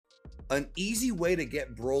an easy way to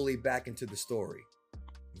get Broly back into the story.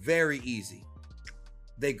 Very easy.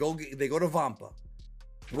 They go to Vampa.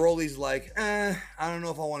 Broly's like, I don't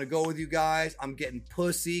know if I want to go with you guys. I'm getting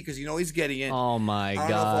pussy because he's getting in. Oh my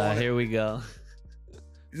god, here we go.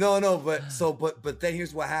 No, but then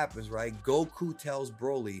here's what happens, right? Goku tells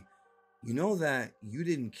Broly, you know that you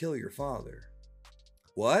didn't kill your father.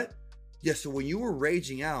 What? Yeah, so when you were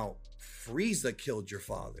raging out, Frieza killed your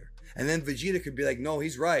father. And then Vegeta could be like, no,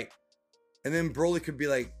 he's right. And then Broly could be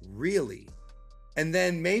like, really? And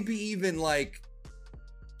then maybe even like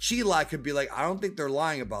Chi-Lai could be like, I don't think they're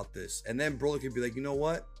lying about this. And then Broly could be like, you know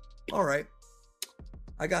what? All right.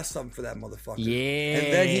 I got something for that motherfucker. Yeah.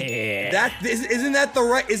 And then isn't that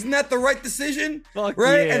the right decision? Fuck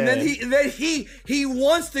right? Yeah. And then he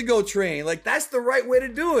wants to go train. Like that's the right way to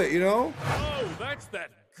do it, Oh, that's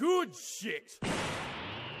that good shit.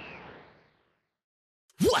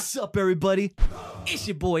 What's up, everybody? It's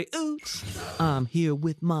your boy Ooch. I'm here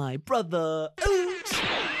with my brother Ooch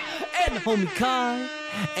and the homie Kai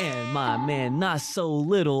and my man not so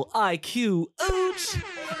little IQ Ooch.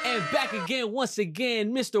 And back again, once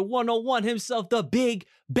again, Mr. 101 himself, the big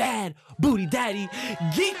bad booty daddy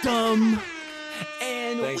Geekdom.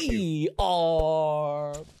 And we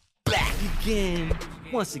are back again,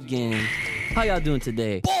 once again. How y'all doing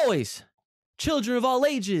today? Boys, children of all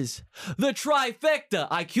ages, the trifecta,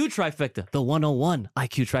 IQ trifecta, the 101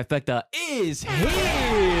 IQ trifecta is here.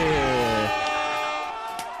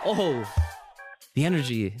 Oh, the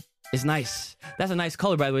energy is nice. That's a nice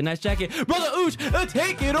color, by the way. Nice jacket. Brother Ooch,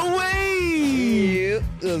 take it away.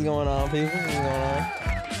 What's going on, people? What's going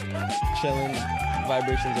on? Chilling.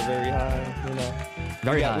 Vibrations are very high,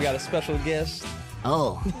 Very high. We got a special guest.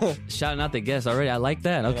 Oh, shouting out the guests already. I like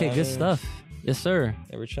that. Okay, good stuff. Yes, sir.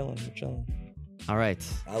 Yeah, we're chilling. All right.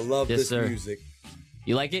 I love Yes, this sir. music.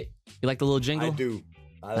 You like it? You like the little jingle? I do.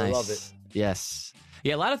 I Nice. love it. Yes.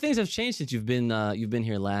 Yeah, a lot of things have changed since you've been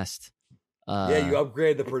here last. Yeah, you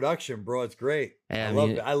upgraded the production, bro. It's great. Yeah,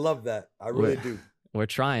 I love that. I really do. We're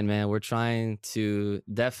trying, man. We're trying to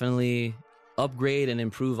definitely upgrade and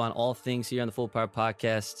improve on all things here on the Full Power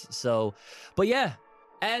Podcast. So, but yeah,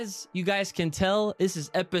 as you guys can tell, this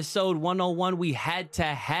is episode 101. We had to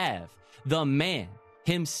have the man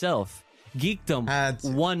himself,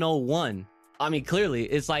 Geekdom101. I mean, clearly,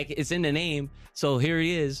 it's like it's in the name. So here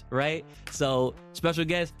he is, right? So special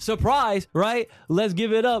guest, surprise, right? Let's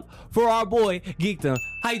give it up for our boy, Geekdom.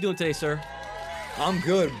 How you doing today, sir? I'm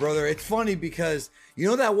good, brother. It's funny because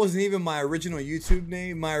that wasn't even my original YouTube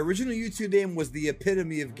name. My original YouTube name was the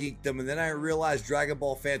epitome of geekdom, and then I realized Dragon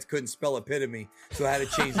Ball fans couldn't spell epitome, so I had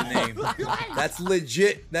to change the name. That's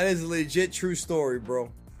legit. That is a legit true story,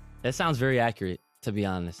 bro. That sounds very accurate, to be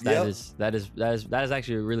honest. That is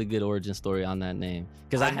actually a really good origin story on that name,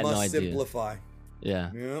 because I had no idea. Simplify.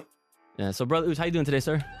 Yeah. Yep. Yeah. So, brother Ooch, how you doing today,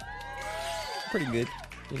 sir? Pretty good.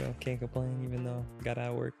 Can't complain, even though got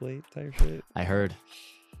out of work late type shit. I heard.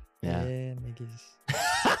 Yeah. Yeah, niggas.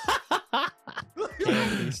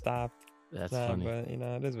 Can't really stop. That's funny. But,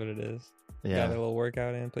 it is what it is. Yeah. Got a little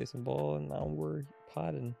workout in, play some ball, and now we're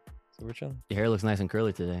potting. So we're chilling. Your hair looks nice and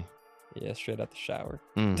curly today. Yeah, straight out the shower.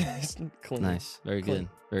 Clean. Nice. Very Clean. good.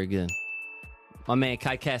 Very good. My man,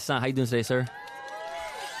 Kai Cat-san, how you doing today, sir?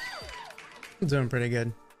 I'm doing pretty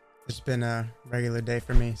good. It's been a regular day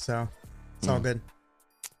for me, so it's all good.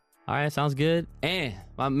 All right, sounds good. And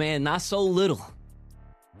my man, not so little.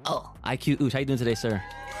 Oh, IQ Ooch, how you doing today, sir?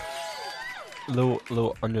 A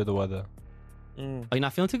little under the weather. Oh, you're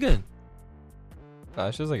not feeling too good? Nah,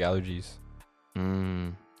 it's just like allergies.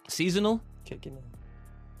 Seasonal? Kicking in.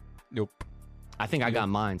 Nope. I think I got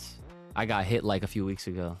mines. I got hit like a few weeks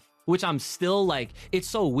ago, which I'm still like, it's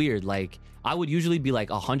so weird. Like I would usually be like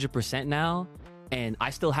 100% now, and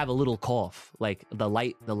I still have a little cough, like the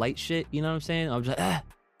light shit. You know what I'm saying? I'm just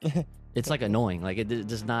it's like annoying. Like it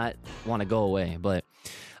does not want to go away. But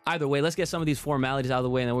either way, let's get some of these formalities out of the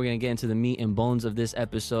way, and then we're going to get into the meat and bones of this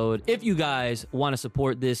episode. If you guys want to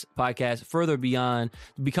support this podcast further beyond,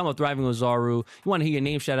 become a thriving Ozaru, you want to hear your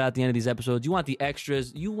name shout out at the end of these episodes, you want the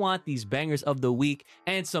extras, you want these bangers of the week,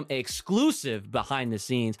 and some exclusive behind the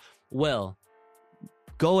scenes, well,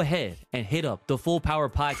 go ahead and hit up the Full Power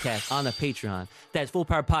Podcast on the Patreon. That's Full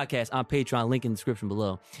Power Podcast on Patreon, link in the description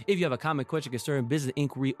below. If you have a comment, question, concern, business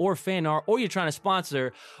inquiry, or fan art, or you're trying to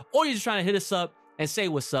sponsor, or you're just trying to hit us up and say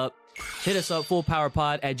what's up, hit us up,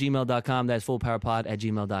 fullpowerpod@gmail.com. That's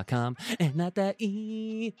fullpowerpod@gmail.com. And not that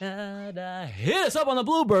hit us up on the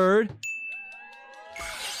Bluebird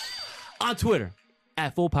on Twitter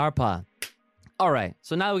 @fullpowerpod. All right,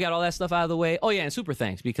 so now that we got all that stuff out of the way. Oh yeah, and super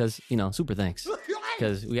thanks, because super thanks,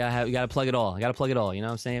 because we gotta plug it all. You know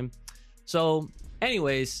what I'm saying? So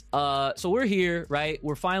Anyways, so we're here, right?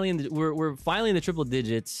 We're finally in the triple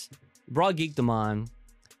digits. Brought Geekdom on,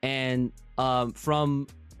 and from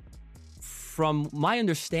my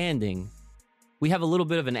understanding, we have a little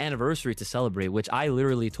bit of an anniversary to celebrate, which I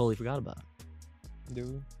literally totally forgot about.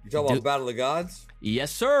 Dude. You talking about Battle of the Gods?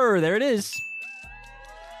 Yes, sir. There it is.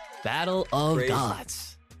 Battle of Crazy.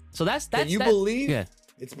 Gods. So that's Can you believe? Yeah.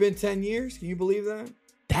 It's been 10 years. Can you believe that?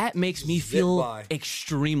 That makes me Zip feel by.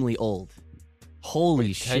 extremely old.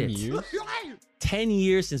 Holy shit. 10 years? 10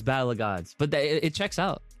 years since Battle of Gods. But it checks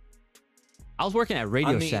out. I was working at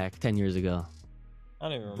Radio Shack 10 years ago. I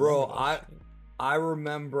don't even remember. Bro, that shit. I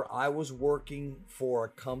remember I was working for a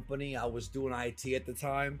company. I was doing IT at the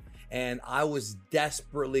time, and I was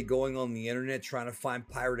desperately going on the internet trying to find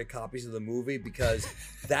pirated copies of the movie because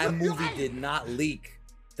that movie did not leak.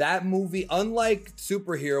 That movie, unlike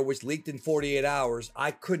Superhero, which leaked in 48 hours,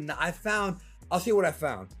 I'll tell you what I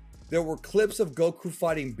found. There were clips of Goku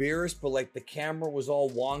fighting Beerus, but like the camera was all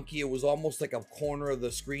wonky. It was almost like a corner of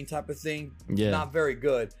the screen type of thing. Yeah. Not very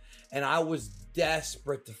good. And I was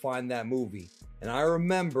desperate to find that movie. And I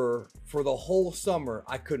remember for the whole summer,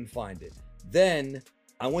 I couldn't find it. Then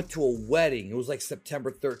I went to a wedding. It was like September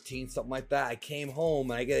 13th, something like that. I came home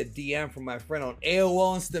and I get a DM from my friend on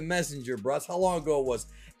AOL Instant Messenger, bro. That's how long ago it was.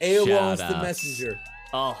 AOL Shout Instant outs. Messenger.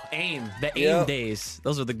 Oh, AIM. The AIM Yep. days.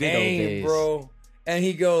 Those were the good old AIM, days. bro. And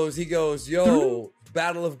he goes, yo,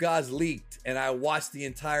 Battle of Gods leaked. And I watched the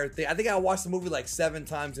entire thing. I think I watched the movie like 7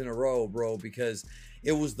 times in a row, bro, because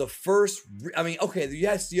it was the first. Okay,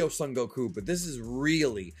 yes, Son Goku, but this is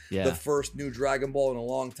really the first new Dragon Ball in a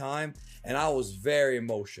long time. And I was very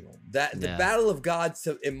emotional. The Battle of Gods,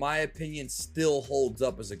 in my opinion, still holds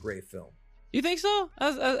up as a great film. You think so?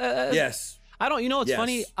 Yes. I don't. You know what's Yes.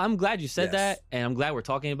 funny? I'm glad you said Yes. that, and I'm glad we're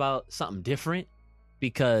talking about something different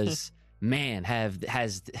because, man,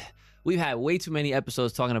 we've had way too many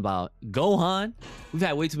episodes talking about Gohan. We've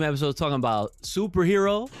had way too many episodes talking about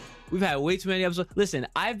Superhero. We've had way too many episodes. Listen,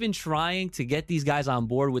 I've been trying to get these guys on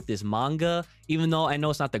board with this manga, even though I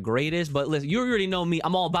know it's not the greatest. But listen, you already know me.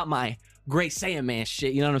 I'm all about my Great Saiyan Man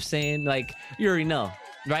shit. You know what I'm saying? Like, you already know,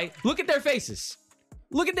 right? Look at their faces.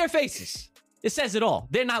 Look at their faces. It says it all.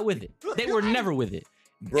 They're not with it. They were never with it.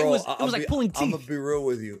 Bro, it was like pulling teeth. I'm gonna be real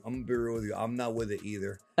with you. I'm not with it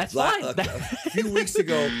either. That's fine. A few weeks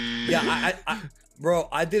ago, yeah, bro,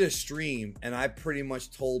 I did a stream and I pretty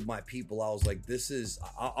much told my people, I was like,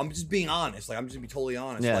 I'm just being honest. Like, I'm just gonna be totally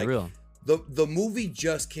honest. Yeah, like, real. The movie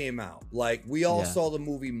just came out. Like, we all saw the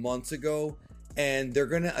movie months ago, and they're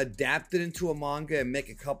gonna adapt it into a manga and make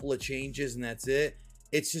a couple of changes, and that's it.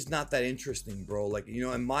 It's just not that interesting, bro. Like,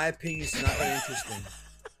 in my opinion, it's not that interesting.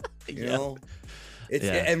 You know?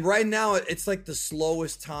 And right now, it's like the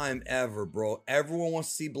slowest time ever, bro. Everyone wants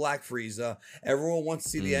to see Black Frieza. Everyone wants to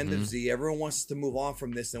see the end of Z. Everyone wants to move on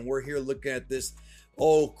from this, and we're here looking at this.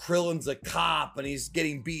 Oh, Krillin's a cop, and he's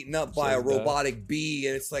getting beaten up by a robotic bee,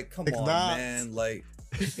 and it's like, come on, man. Like,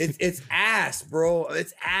 it's ass, bro.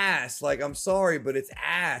 It's ass. Like, I'm sorry, but it's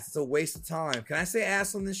ass. It's a waste of time. Can I say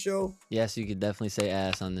ass on this show? Yes, you could definitely say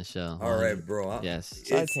ass on this show. All right, bro. Yes.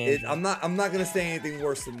 I'm not gonna say anything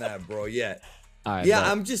worse than that, bro. Yet. All right.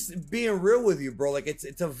 Yeah, I'm just being real with you, bro. Like,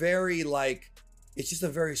 it's a very it's just a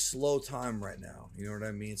very slow time right now. You know what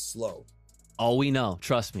I mean? It's slow. Oh, we know.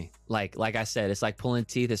 Trust me. Like I said, it's like pulling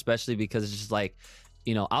teeth, especially because it's just like,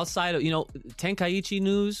 outside of, Tenkaichi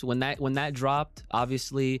news, when that dropped,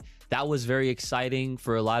 obviously that was very exciting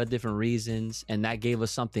for a lot of different reasons. And that gave us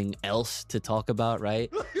something else to talk about,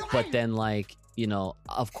 right? But then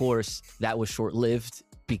of course that was short lived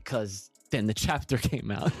because then the chapter came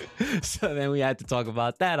out. So then we had to talk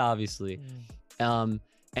about that, obviously. And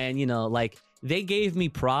they gave me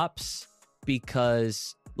props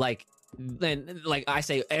because I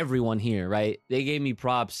say everyone here, right? They gave me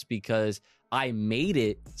props because I made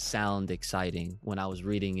it sound exciting when I was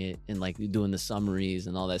reading it and doing the summaries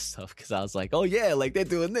and all that stuff. Cause I was like, oh yeah, they're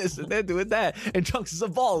doing this and they're doing that. And Trunks is a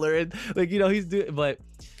baller. And he's doing, but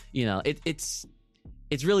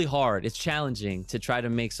it's really hard. It's challenging to try to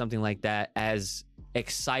make something like that as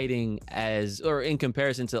exciting or in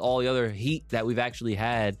comparison to all the other heat that we've actually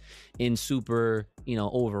had in Super,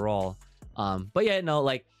 overall. But yeah, no,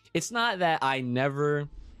 it's not that I never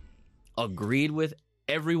agreed with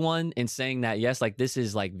everyone in saying that, yes, this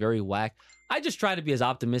is very whack. I just try to be as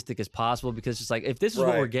optimistic as possible because it's just if this is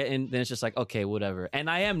what we're getting, then it's just okay, whatever. And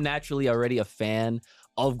I am naturally already a fan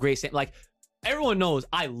of Great Saiyan. Everyone knows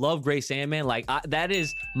I love Great Saiyaman. That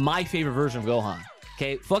is my favorite version of Gohan.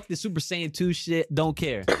 Okay, fuck the Super Saiyan 2 shit. Don't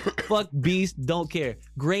care. Fuck Beast. Don't care.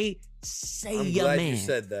 Great Saiyaman. I'm glad you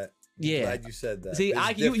said that. Yeah. Glad you said that. See,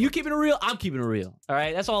 you keeping it real. I'm keeping it real. All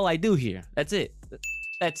right, that's all I do here. That's it.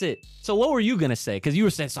 That's it. So what were you gonna say? Because you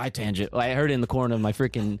were saying side tangent. I heard it in the corner of my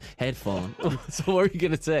freaking headphone. So what were you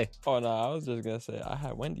gonna say? Oh no, I was just gonna say I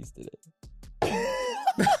had Wendy's today.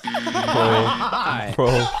 Bro.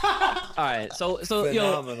 All right. So yo,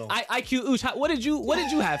 Phenomenal. IQ Oosh, what did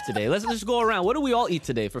you have today? Let's just go around. What do we all eat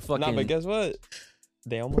today for fucking? Nah, but guess what?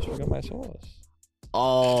 They almost forgot my sauce.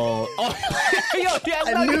 Oh, yo, yeah,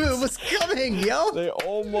 I knew it was coming, yo. They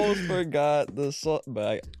almost forgot the sauce,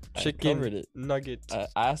 but I Chicken covered it. nugget. I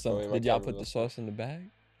asked them, Oh, wait, my did y'all camera put the was- sauce in the bag?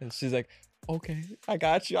 And she's like, okay, I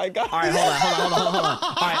got you. I got All right, you. hold on.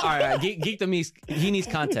 All right. Geekdom needs he needs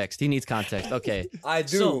context. Okay. I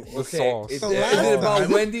do. So- The okay. sauce. Is, So is last it about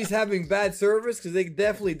time- Wendy's having bad service? Because it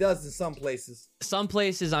definitely does in some places. Some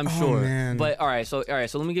places I'm Oh, sure. man. But all right, so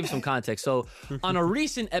let me give you some context. So on a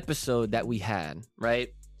recent episode that we had, right?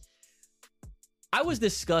 I was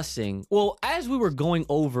discussing, well, as we were going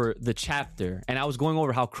over the chapter and I was going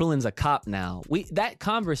over how Krillin's a cop now, that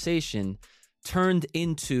conversation turned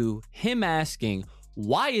into him asking,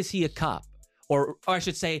 why is he a cop? Or I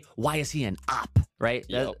should say, why is he an op, right?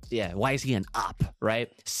 Yep. Yeah, why is he an op, right?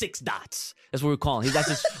 6 dots. That's what we're calling him. That's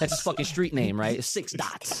his fucking street name, right? 6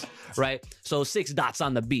 dots, right? So 6 dots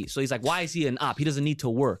on the beat. So he's like, why is he an op? He doesn't need to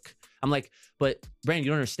work. I'm like, but Brandon,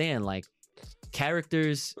 you don't understand. Like,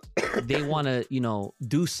 characters, they want to,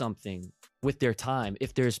 do something with their time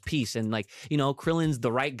if there's peace. And like, Krillin's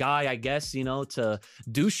the right guy, I guess, to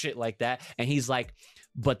do shit like that. And he's like,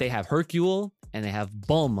 but they have Hercule and they have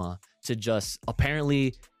Bulma to just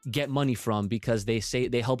apparently get money from because they say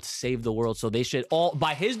they helped save the world. So they should all,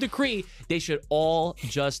 by his decree, they should all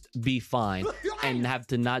just be fine and have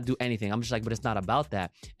to not do anything. I'm just like, but it's not about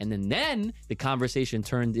that. And then the conversation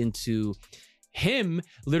turned into him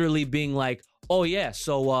literally being like, oh yeah,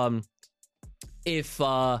 so if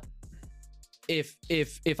I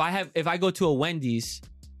go to a Wendy's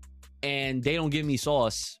and they don't give me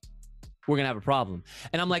sauce, we're gonna have a problem.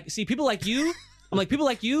 And I'm like, see, people like you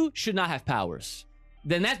should not have powers.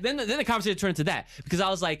 Then the conversation turned to that because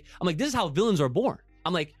I'm like, this is how villains are born.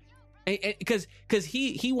 I'm like, because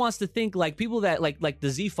he wants to think like people that like the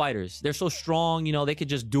Z fighters, they're so strong, they could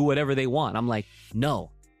just do whatever they want. I'm like,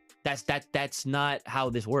 no, that's not how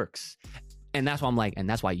this works. And that's why I'm like, and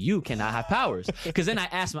that's why you cannot have powers. Because then I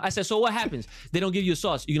asked him, I said, so what happens? They don't give you a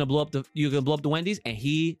sauce. You're gonna blow up the Wendy's? And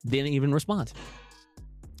he didn't even respond.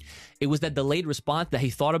 It was that delayed response that he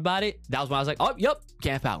thought about it. That was when I was like, oh, yep,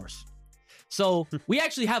 can't have powers. So we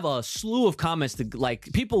actually have a slew of comments to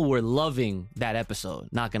like, people were loving that episode,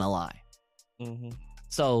 not gonna lie. Mm-hmm.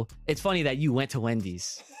 So it's funny that you went to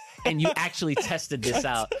Wendy's and you actually tested this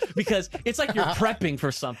out because it's like you're prepping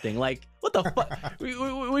for something. Like, what the fuck? What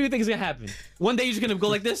do you think is gonna happen? One day you're just gonna go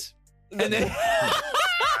like this, and then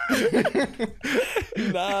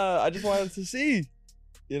Nah, I just wanted to see.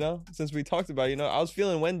 Since we talked about, I was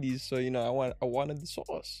feeling Wendy's, so I wanted the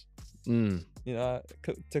sauce.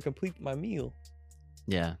 To complete my meal.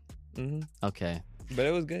 Yeah. Mm-hmm. Okay. But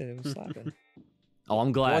it was good. It was slapping. Oh,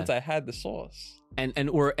 I'm glad. Once I had the sauce. And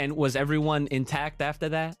was everyone intact after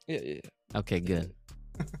that? Yeah. Okay, good.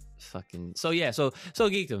 Fucking so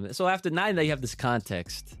Geekdom. So after 9 that you have this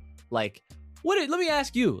context, like let me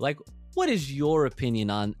ask you, like, what is your opinion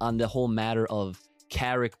on the whole matter of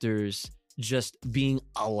characters just being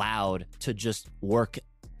allowed to just work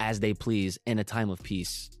as they please in a time of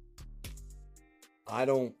peace? I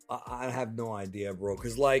have no idea, bro.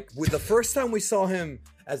 Because with the first time we saw him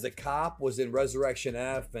as a cop was in Resurrection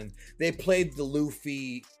F, and they played the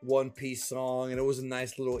Luffy One Piece song, and it was a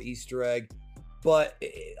nice little Easter egg. But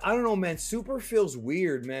I don't know, man. Super feels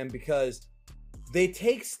weird, man, because they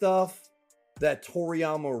take stuff that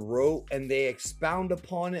Toriyama wrote and they expound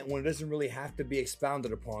upon it when it doesn't really have to be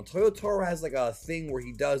expounded upon. Toyotaro has like a thing where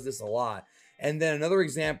he does this a lot. And then another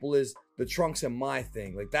example is the Trunks and Mai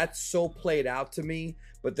thing. Like, that's so played out to me,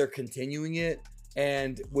 but they're continuing it.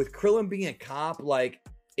 And with Krillin being a cop, like,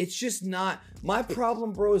 it's just not, my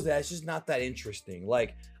problem, bro, is that it's just not that interesting.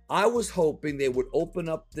 Like, I was hoping they would open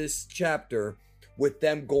up this chapter with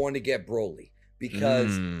them going to get Broly.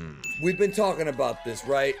 Because we've been talking about this,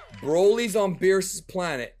 right? Broly's on Beerus'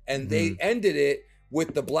 planet, and they ended it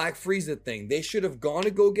with the Black Frieza thing. They should have gone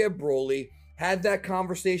to go get Broly, had that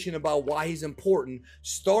conversation about why he's important,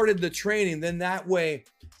 started the training, then that way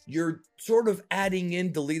you're sort of adding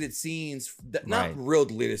in deleted scenes, not real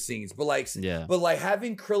deleted scenes, but like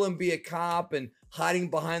having Krillin be a cop and hiding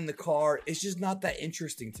behind the car, it's just not that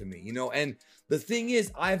interesting to me, And the thing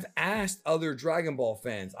is, I've asked other Dragon Ball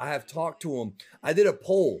fans, I have talked to them. I did a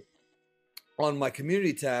poll on my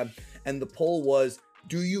community tab, and the poll was,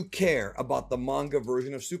 do you care about the manga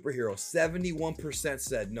version of superhero? 71%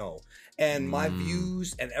 said no. And my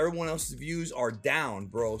views and everyone else's views are down,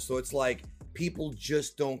 bro. So it's like people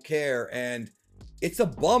just don't care. And it's a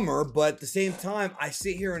bummer, but at the same time, I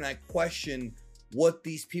sit here and I question what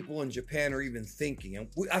these people in Japan are even thinking. And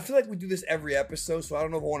I feel like we do this every episode, so I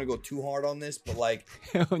don't know if I want to go too hard on this, but like,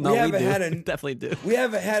 No, we definitely do. We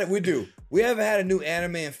haven't had a new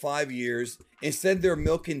anime in 5 years. Instead, they're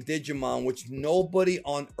milking Digimon, which nobody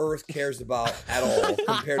on Earth cares about at all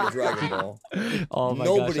compared to Dragon Ball. Oh my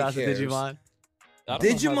Nobody gosh, cares. Digimon.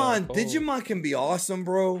 Digimon can be awesome,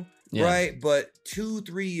 bro. Yeah. Right? But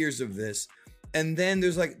 2-3 years of this, and then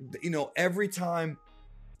there's like, every time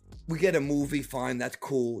we get a movie, fine, that's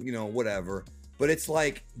cool, whatever. But it's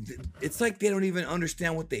like they don't even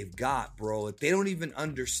understand what they've got, bro. Like, they don't even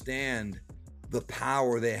understand the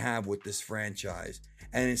power they have with this franchise.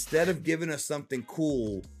 And instead of giving us something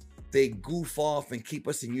cool, they goof off and keep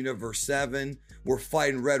us in Universe 7. We're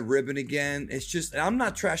fighting Red Ribbon again. It's just, and I'm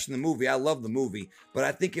not trashing the movie. I love the movie, but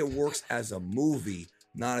I think it works as a movie,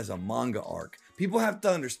 not as a manga arc. People have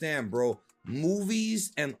to understand, bro.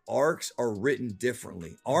 Movies and arcs are written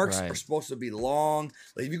differently. Arcs are supposed to be long.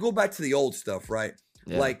 Like, if you go back to the old stuff, right?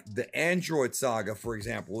 Yeah. Like the Android Saga, for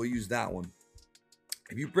example, we'll use that one.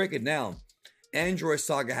 If you break it down, Android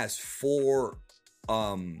Saga has 4,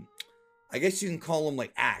 I guess you can call them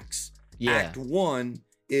like acts. Yeah. Act 1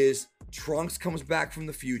 is Trunks comes back from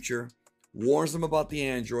the future, warns them about the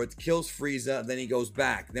androids, kills Frieza, then he goes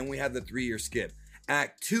back. Then we have the 3-year skip.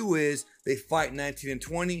 Act 2 is they fight 19 and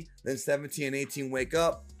 20, then 17 and 18 wake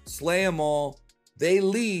up, slay them all, they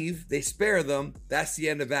leave, they spare them. That's the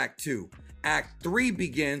end of Act 2. Act 3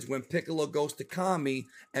 begins when Piccolo goes to Kami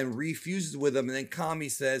and refuses with him, and then Kami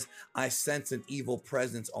says, I sense an evil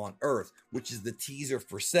presence on Earth, which is the teaser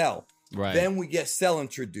for Cell. Right. Then we get Cell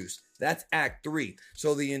introduced. That's Act 3.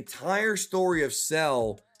 So the entire story of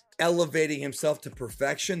Cell elevating himself to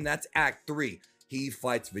perfection, that's Act 3. He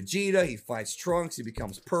fights Vegeta, he fights Trunks, he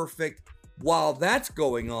becomes perfect. While that's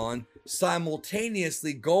going on,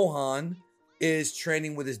 simultaneously Gohan is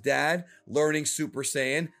training with his dad, learning Super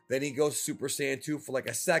Saiyan. Then he goes Super Saiyan 2 for like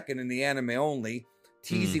a second in the anime only,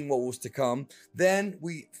 teasing what was to come. Then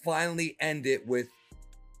we finally end it with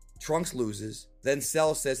Trunks loses. Then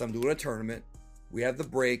Cell says, I'm doing a tournament. We have the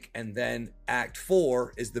break. And then Act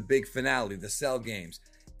 4 is the big finale, the Cell games.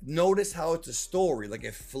 Notice how it's a story, like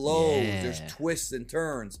it flows, there's twists and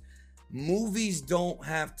turns. Movies don't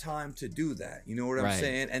have time to do that. You know what I'm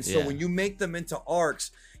saying? And so when you make them into arcs,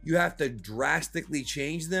 you have to drastically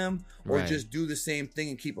change them or just do the same thing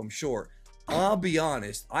and keep them short. I'll be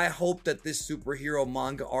honest, I hope that this superhero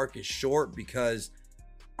manga arc is short because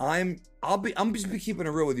I'm just be keeping it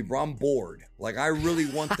real with you, bro. I'm bored. Like, I really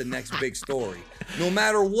want the next big story, no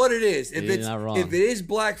matter what it is. If it is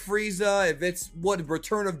Black Frieza, if it's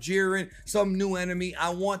Return of Jiren, some new enemy, I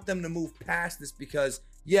want them to move past this because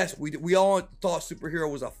yes, we all thought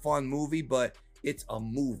superhero was a fun movie, but it's a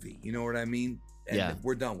movie. You know what I mean? And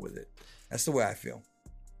we're done with it. That's the way I feel.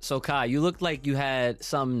 So Kai, you looked like you had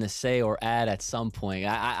something to say or add at some point.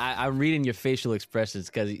 I'm reading your facial expressions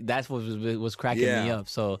because that's what was cracking me up.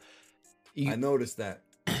 So I noticed that.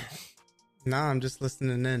 Nah, I'm just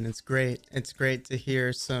listening in. It's great. It's great to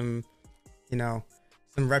hear some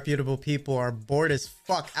reputable people are bored as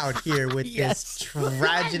fuck out here with this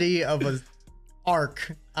tragedy of a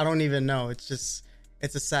arc. I don't even know. It's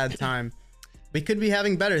a sad time. We could be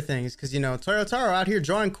having better things because, Toyotaro out here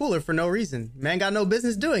drawing cooler for no reason. Man got no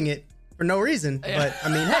business doing it for no reason. But, I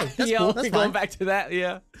mean, hey, that's cool. That's going fine. back to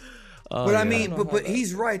that, but, I mean, but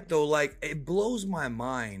he's right, though. Like, it blows my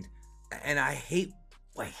mind. And I hate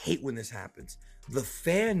when this happens. The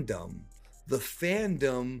fandom,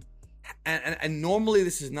 and normally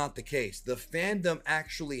this is not the case. The fandom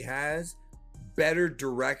actually has better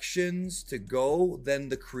directions to go than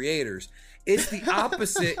the creators. It's the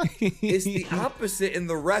opposite. It's the opposite in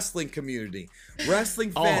the wrestling community.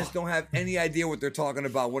 Wrestling fans don't have any idea what they're talking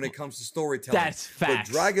about when it comes to storytelling. That's facts.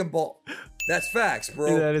 But Dragon Ball, that's facts,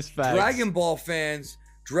 bro. That is facts. Dragon Ball fans,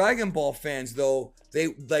 though, they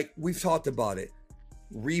like we've talked about it.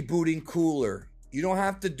 Rebooting cooler. You don't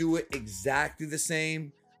have to do it exactly the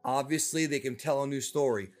same. Obviously, they can tell a new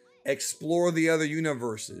story. Explore the other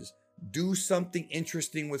universes. Do something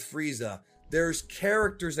interesting with Frieza. There's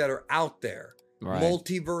characters that are out there. Right.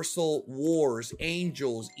 Multiversal wars,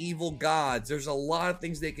 angels, evil gods. There's a lot of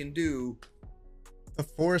things they can do. The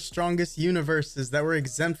 4 strongest universes that were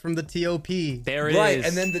exempt from the TOP. There it is. Right,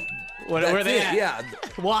 and then where they at? Yeah.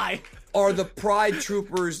 Why? are the Pride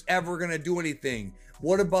Troopers ever gonna do anything?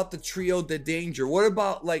 What about the Trio de Danger? What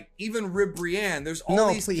about like even Rib Brienne? There's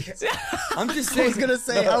all these. Please. I'm just I saying. was gonna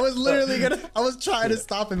say. I was literally I was trying to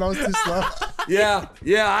stop him. I was too slow. Yeah,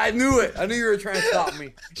 I knew it. I knew you were trying to stop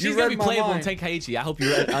me. She's gonna be playable in Tenkaichi. I hope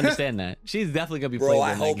you understand that. She's definitely gonna be playable. Bro,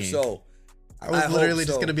 I in that hope game. so. I was literally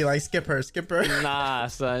just gonna be like, skip her. Nah,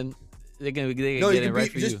 son. They're gonna get you it can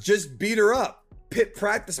right for you. just beat her up. Pit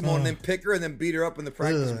practice mode and then pick her and then beat her up in the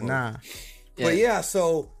practice mode. Nah. But yeah,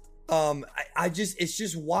 so it's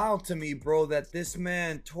just wild to me, bro, that this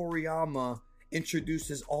man Toriyama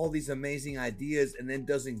introduces all these amazing ideas and then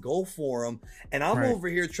doesn't go for them. And I'm over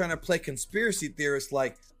here trying to play conspiracy theorist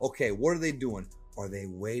like, okay, what are they doing? Are they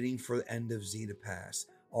waiting for the end of Z to pass?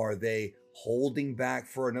 Are they holding back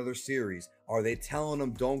for another series? Are they telling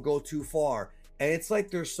them don't go too far? And it's like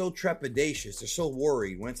they're so trepidatious. They're so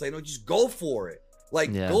worried when it's like, no, just go for it.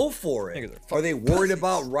 Like, go for it. Are they worried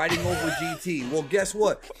about writing over GT? Well, guess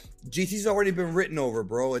what? GT's already been written over,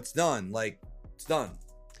 bro. It's done. Like, it's done.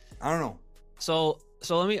 I don't know. So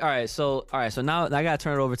let me. All right. So now I gotta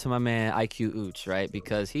turn it over to my man IQ Ooch, right?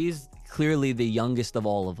 Because he's clearly the youngest of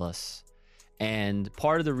all of us, and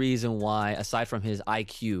part of the reason why, aside from his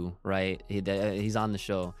IQ, right, he's on the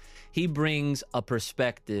show, he brings a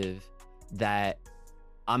perspective that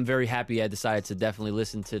I'm very happy I decided to definitely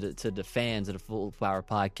listen to the fans of the Full Power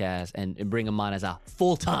podcast and bring him on as a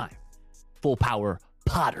full-time Full Power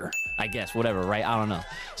Potter, I guess, whatever, right? I don't know.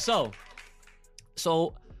 So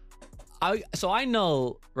I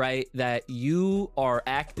know, right, that you are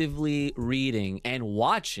actively reading and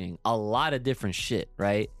watching a lot of different shit,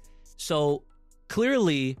 right? So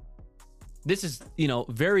clearly this is,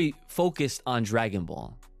 very focused on Dragon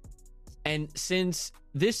Ball. And since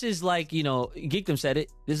this is like, Geekdom said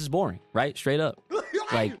it, this is boring, right? Straight up.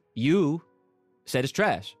 Like, you said it's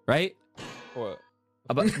trash, right? What?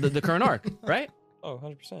 About the current arc, right? Oh,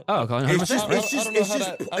 100%. Oh, okay. 100%.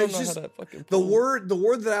 It's just the word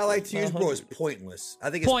that I like to use, bro, is pointless.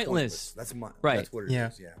 I think it's pointless. That's right. That's what it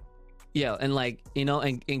is. Yeah. Yeah, and like,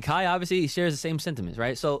 and Kai obviously he shares the same sentiments,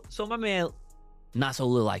 right? So my man, not so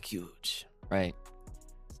little like huge, right?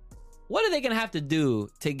 What are they gonna have to do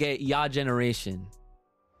to get y'all generation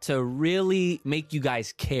to really make you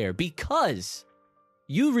guys care? Because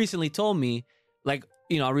you recently told me, like,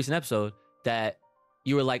 a recent episode that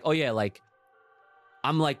you were like, oh yeah, like,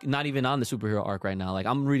 I'm like not even on the superhero arc right now. Like,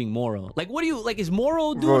 I'm reading Moro. Like, what do you like? Is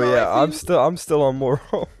Moro doing? Bro, yeah, I'm still on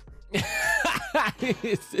Moro.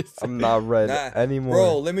 I'm not read anymore.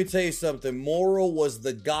 Bro, let me tell you something. Moro was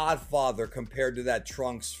the godfather compared to that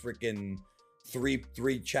Trunks freaking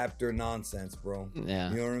three chapter nonsense, bro. Yeah.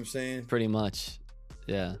 You know what I'm saying? Pretty much.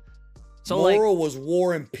 Yeah. So Moro was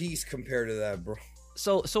War and Peace compared to that, bro.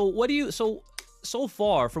 So what do you so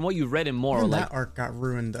far from what you read in Moro, like that arc got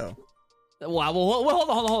ruined though. Well,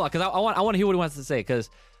 hold on, because I want to hear what he wants to say. Because,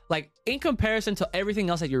 like, in comparison to everything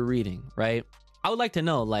else that you're reading, right? I would like to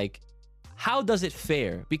know, like, how does it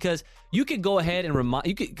fare? Because you could go ahead and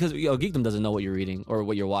because Geekdom doesn't know what you're reading or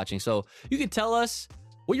what you're watching, so you could tell us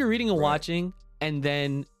what you're reading and watching, and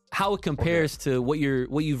then how it compares to what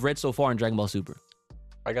you've read so far in Dragon Ball Super.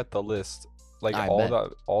 I got the list, like bet.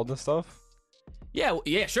 all the stuff.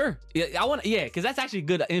 Yeah, sure. Yeah, because that's actually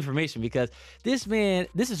good information. Because this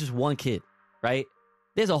is just one kid, right?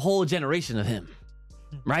 There's a whole generation of him,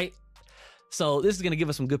 right? So this is gonna give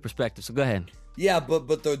us some good perspective. So go ahead. Yeah,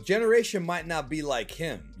 but the generation might not be like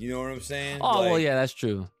him. You know what I'm saying? Oh, well, yeah, that's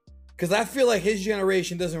true. Because I feel like his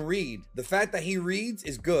generation doesn't read. The fact that he reads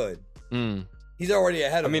is good. He's already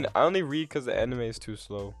ahead of him. I only read because the anime is too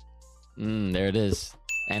slow. There it is.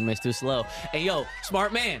 Anime's too slow. Hey, yo,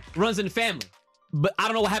 smart man runs in the family. But I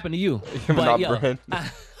don't know what happened to you. But yo,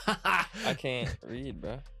 I can't read,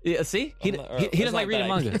 bro. Yeah, see, he doesn't like reading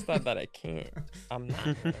manga. It's not that I can't. I'm not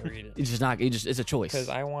gonna read it. It's just not. It's a choice. Because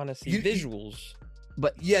I want to see visuals.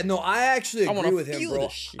 But yeah, no, I actually agree with him, bro.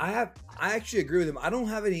 Shit. I actually agree with him. I don't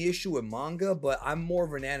have any issue with manga, but I'm more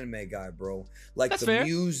of an anime guy, bro. Like That's the fair.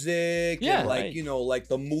 music, and like like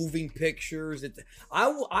the moving pictures. I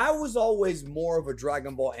was always more of a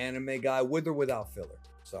Dragon Ball anime guy, with or without filler.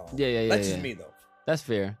 So yeah. That's just me though. That's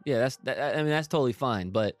fair. Yeah, that's totally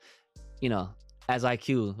fine. But as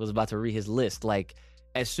IQ was about to read his list, like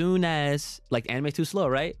as soon as anime's too slow,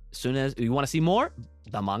 right? As soon as you want to see more,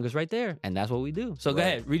 the manga's right there, and that's what we do. So go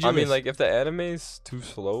ahead, read your list. Like if the anime's too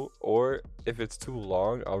slow or if it's too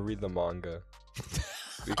long, I'll read the manga.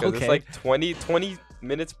 Because it's like 20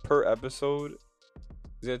 minutes per episode.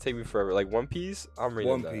 It's gonna take me forever. Like One Piece, I'm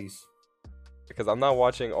reading One Piece. Because I'm not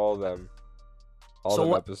watching all of them.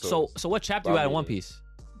 Episodes. So what chapter you at in One Piece?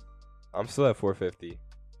 I'm still at 450.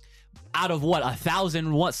 out of what,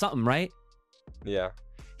 1,000 what something, right? Yeah.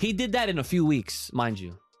 He did that in a few weeks, mind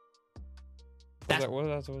you. What does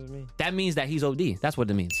that supposed to mean? That means that he's OD. That's what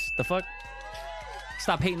it means. The fuck?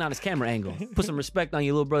 Stop hating on his camera angle. Put some respect on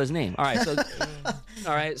your little brother's name. All right,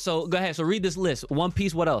 so go ahead. So read this list. One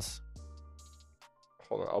Piece, what else?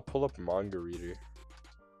 Hold on, I'll pull up Manga Reader.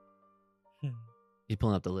 You're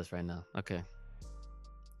pulling up the list right now. Okay.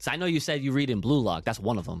 So I know you said you read in Blue Lock. That's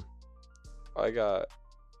one of them. I got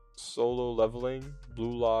Solo Leveling,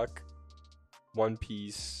 Blue Lock, One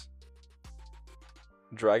Piece,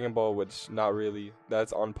 Dragon Ball, which not really.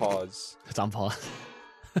 That's on pause. It's on pause.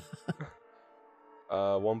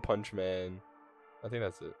 One Punch Man. I think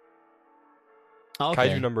that's it. Okay.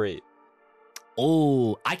 Kaiju number 8.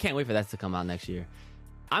 Oh, I can't wait for that to come out next year.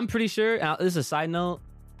 I'm pretty sure, this is a side note,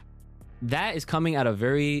 that is coming at a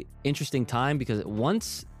very interesting time because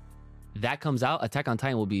once that comes out, Attack on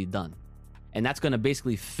Titan will be done. And that's going to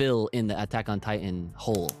basically fill in the Attack on Titan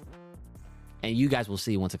hole. And you guys will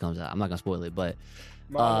see once it comes out. I'm not going to spoil it, but...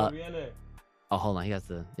 oh, hold on. He has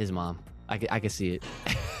his mom. I can see it.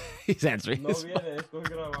 He's answering.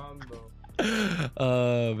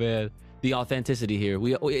 Oh, man. The authenticity here.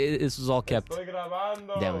 This was all kept.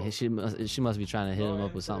 Damn it. She must be trying to hit him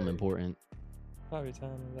up with something important. Probably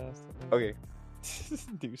telling him that. Okay.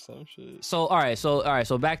 Do some shit. So, all right.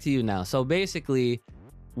 So back to you now. So basically,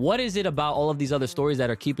 what is it about all of these other stories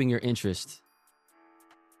that are keeping your interest?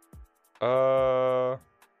 Well,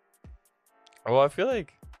 I feel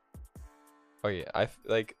like... Okay,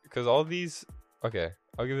 because all these... Okay,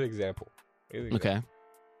 I'll give you an example. Okay.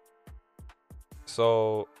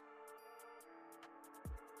 So...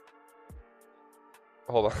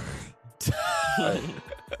 Hold on.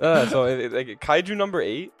 So like Kaiju number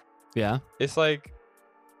 8. Yeah. It's like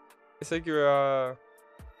you're I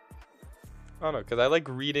don't know, because I like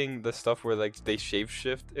reading the stuff where like they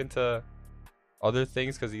shift into other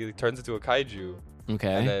things because he turns into a kaiju.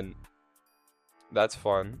 Okay. And then that's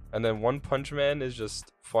fun. And then One Punch Man is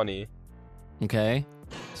just funny. Okay.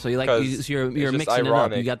 So you're mixing it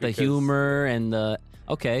up. You got the humor and the...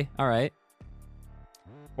 Okay, all right.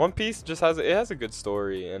 One Piece just has a good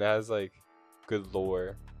story and it has like good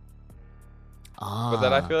lore. But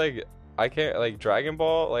then I feel like I can't, like, Dragon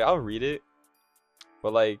Ball, like I'll read it,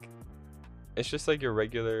 but like it's just like your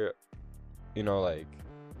regular, like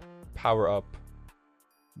power up,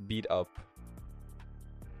 beat up,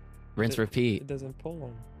 rinse, repeat. It doesn't pull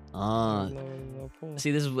him. No pull.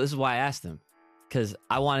 See, this is why I asked him, because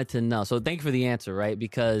I wanted to know. So thank you for the answer, right?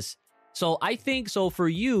 Because I think for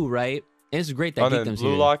you, right? And it's great that Geekdom's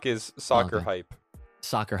Blue here. Lock is soccer hype.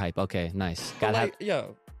 Soccer hype. Okay, nice.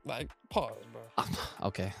 Pause, bro.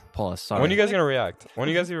 Okay, pause. Sorry. When are you guys gonna react? When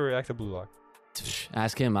are you guys gonna react to Blue Lock?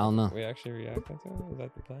 Ask him. I don't know. We actually react to it? Is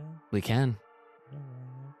that the plan? We can.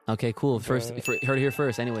 Okay, cool. First, heard it here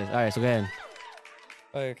first. Anyways, all right. So go ahead.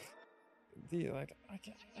 Like, dude,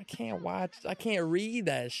 I can't read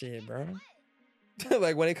that shit, bro.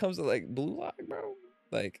 Like when it comes to like Blue Lock, bro.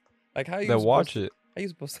 Like how you? Then watch it. How you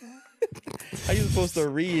supposed to? How you supposed to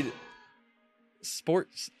read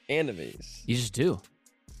sports animes? You just do.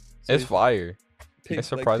 So it's fire. It's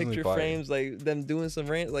surprisingly picture fire. frames, like them doing some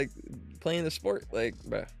playing the sport, like,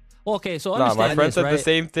 bruh. Well, okay, so my understand friend this, said right? the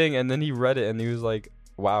same thing, and then he read it, and he was like,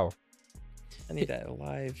 "Wow." I need that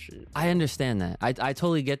live shit. I understand that. I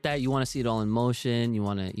totally get that. You want to see it all in motion. You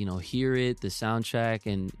want to hear it, the soundtrack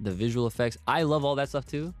and the visual effects. I love all that stuff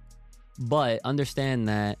too. But understand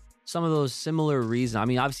that some of those similar reasons. I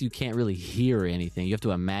mean, obviously you can't really hear anything. You have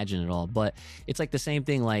to imagine it all. But it's like the same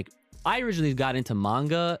thing. Like, I originally got into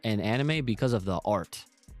manga and anime because of the art.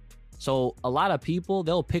 So a lot of people,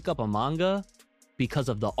 they'll pick up a manga because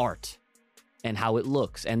of the art and how it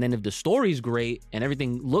looks. And then if the story's great and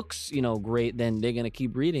everything looks, great, then they're going to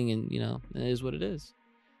keep reading and, it is what it is.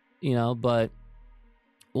 But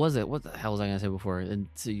what the hell was I going to say before? And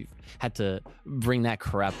so you had to bring that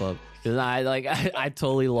crap up because I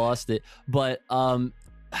totally lost it. But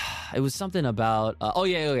it was something about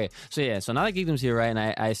okay. So now that Geekdom's here, right? And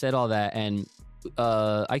I said all that, and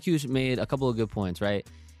IQ made a couple of good points, right?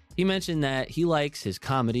 He mentioned that he likes his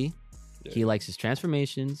comedy, he likes his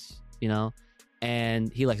transformations,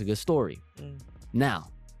 and he likes a good story. Now,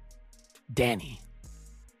 Danny,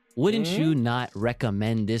 wouldn't you not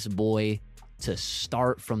recommend this boy to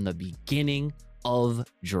start from the beginning of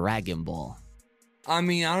Dragon Ball? I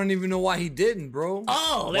mean, I don't even know why he didn't, bro.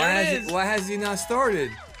 Oh, why has he not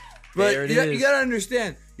started? But There it you is. gotta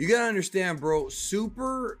understand, bro.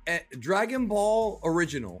 Dragon Ball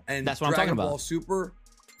original and That's what I'm Dragon talking about. Ball Super,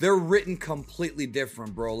 they're written completely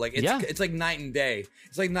different, bro. Like it's like night and day.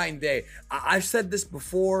 It's like night and day. I've said this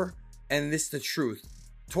before, and this is the truth.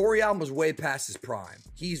 Toriyama's way past his prime.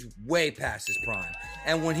 He's way past his prime.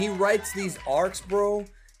 And when he writes these arcs, bro,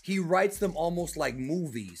 he writes them almost like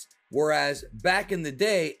movies. Whereas back in the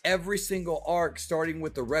day, every single arc, starting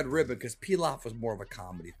with the Red Ribbon, because Pilaf was more of a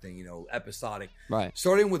comedy thing, you know, episodic. Right.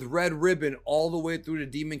 Starting with Red Ribbon all the way through to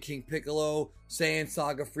Demon King Piccolo, Saiyan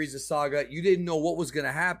Saga, Frieza Saga, you didn't know what was going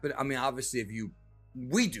to happen. I mean, obviously,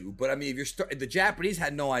 we do, but I mean, if the Japanese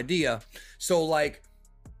had no idea. So, like,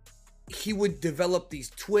 he would develop these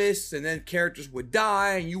twists and then characters would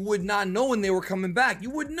die and you would not know when they were coming back. You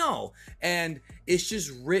wouldn't know. And it's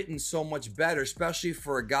just written so much better, especially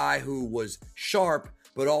for a guy who was sharp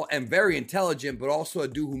and very intelligent, but also a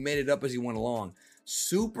dude who made it up as he went along.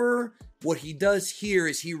 Super, what he does here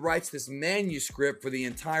is he writes this manuscript for the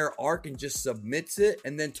entire arc and just submits it,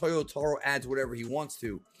 and then Toyotaro adds whatever he wants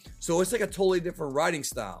to. So it's like a totally different writing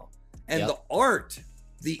style. And the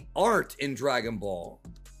art in Dragon Ball,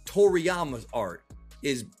 Toriyama's art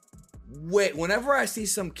is whenever I see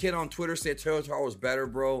some kid on Twitter say Toyotaro was better,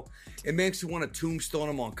 bro, it makes me want to tombstone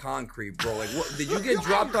him on concrete, bro. Like, what did you get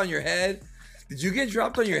dropped on your head? Did you get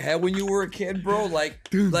dropped on your head when you were a kid, bro? Like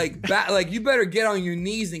you better get on your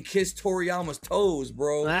knees and kiss Toriyama's toes,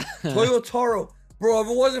 bro. Toyotaro, bro, if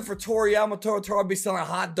it wasn't for Toyotaro would be selling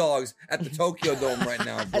hot dogs at the Tokyo Dome right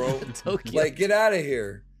now, bro. Like, get out of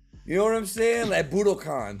here. You know what I'm saying? Like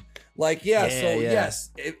Budokan. Like, yes,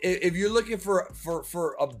 if you're looking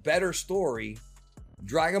for a better story,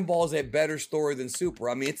 Dragon Ball is a better story than Super.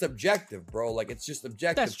 I mean, it's objective, bro. Like, it's just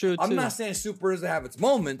objective. That's true, too. I'm not saying Super doesn't have its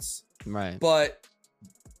moments, right? But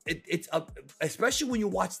it's especially when you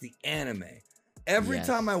watch the anime. Every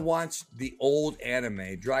time I watch the old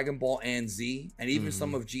anime, Dragon Ball and Z, and even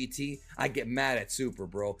some of GT, I get mad at Super,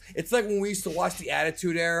 bro. It's like when we used to watch the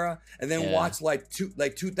Attitude Era and then watch like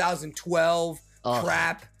 2012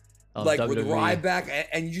 crap. Like WWE. With Ryback,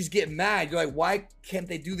 and you just get mad. You're like, why can't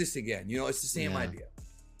they do this again? You know, it's the same idea.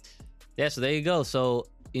 Yeah, so there you go. So,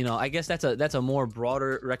 you know, I guess that's a more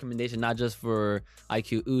broader recommendation, not just for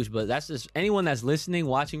IQ Oosh, but that's just anyone that's listening,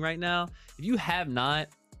 watching right now. If you have not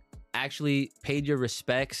actually paid your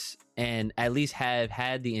respects and at least have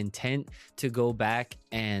had the intent to go back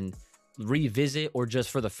and revisit or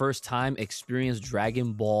just for the first time experience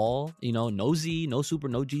Dragon Ball, you know, no Z, no Super,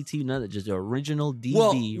 no GT, none of that, just the original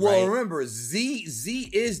DB. Well, remember, Z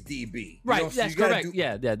is DB, right? You know, so that's correct.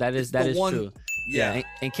 That is true. Yeah.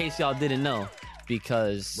 In case y'all didn't know,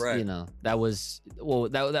 because you know that was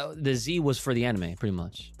that the Z was for the anime, pretty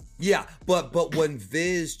much. Yeah, but when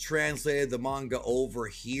Viz translated the manga over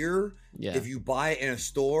here, if you buy it in a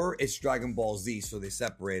store, it's Dragon Ball Z, so they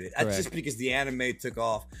separated. That's just because the anime took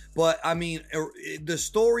off. But I mean, the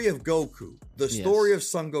story of Goku, the story of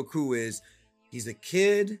Son Goku is he's a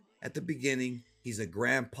kid at the beginning, he's a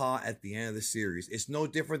grandpa at the end of the series. It's no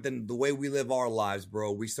different than the way we live our lives,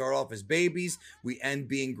 bro. We start off as babies, we end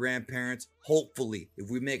being grandparents, hopefully,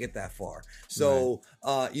 if we make it that far. So,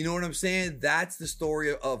 you know what I'm saying? That's the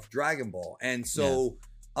story of Dragon Ball. And so,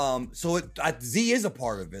 Z is a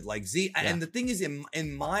part of it. Like Z, and the thing is,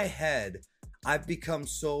 in my head, I've become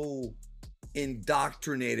so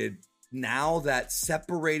indoctrinated now that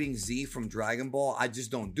separating Z from Dragon Ball, I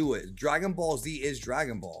just don't do it. Dragon Ball Z is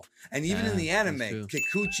Dragon Ball. And even in the anime,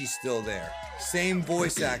 Kikuchi's still there. Same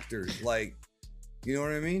voice actors. Like, you know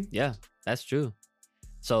what I mean? Yeah, that's true.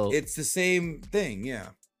 So it's the same thing, yeah.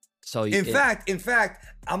 So in fact,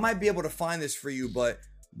 I might be able to find this for you, but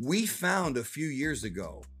we found a few years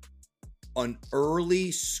ago an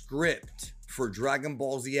early script for Dragon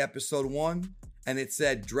Ball Z Episode 1. And it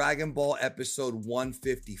said Dragon Ball Episode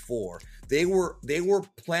 154. They were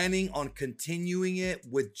planning on continuing it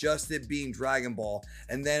with just it being Dragon Ball.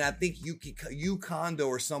 And then I think Yu Kondo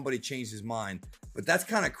or somebody changed his mind. But that's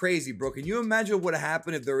kind of crazy, bro. Can you imagine what would have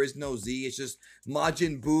happened if there is no Z? It's just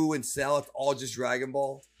Majin Buu and Cell. It's all just Dragon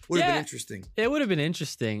Ball. Would have been interesting. It would have been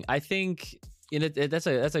interesting. I think that's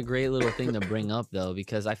a great little thing to bring up, though,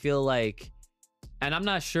 because I feel like, and I'm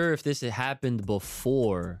not sure if this had happened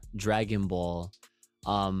before Dragon Ball,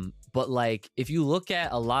 but like if you look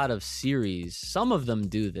at a lot of series, some of them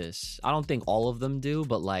do this. I don't think all of them do,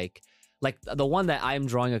 but like the one that I'm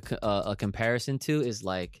drawing a comparison to is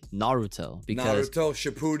like Naruto, because Naruto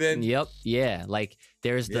Shippuden. Yep, yeah. Like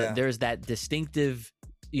there's that distinctive,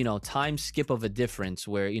 you know, time skip of a difference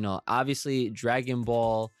where, you know, obviously Dragon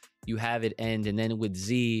Ball, you have it end, and then with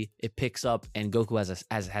Z it picks up and Goku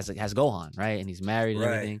has Gohan, right? And he's married and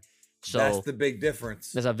everything. So that's the big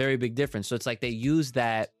difference. There's a very big difference. So it's like they use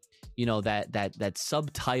that, you know, that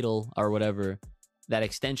subtitle or whatever, that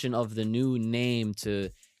extension of the new name to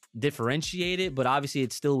differentiated, but obviously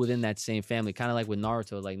it's still within that same family. Kind of like with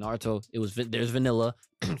Naruto. Like Naruto, there's vanilla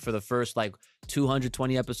for the first like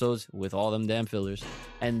 220 episodes with all them damn fillers,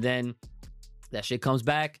 and then that shit comes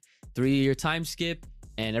back, 3-year time skip,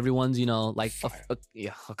 and everyone's, you know, like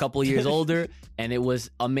a couple of years older, and it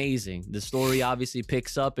was amazing. The story obviously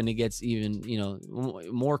picks up, and it gets even, you know,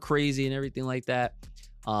 more crazy and everything like that.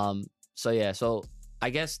 So I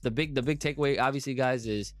guess the big takeaway, obviously, guys,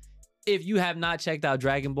 is if you have not checked out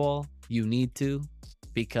Dragon Ball, you need to,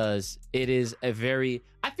 because it is a very,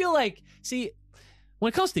 I feel like, see, when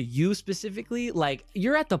it comes to you specifically, like,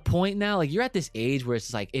 you're at the point now, like, you're at this age where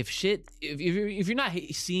it's like, if you're not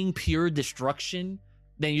seeing pure destruction,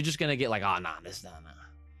 then you're just gonna get like, oh, nah, this, nah.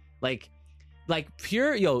 Like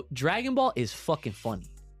pure, Dragon Ball is fucking funny.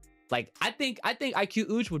 Like, I think IQ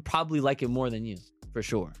Ooch would probably like it more than you, for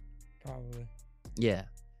sure. Probably. Yeah.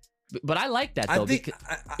 But I like that, though.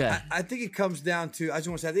 I think it comes down to, I just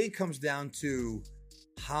want to say, I think it comes down to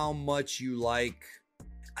how much you like,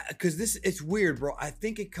 because it's weird, bro. I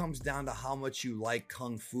think it comes down to how much you like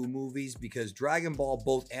kung fu movies, because Dragon Ball,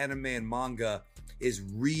 both anime and manga, is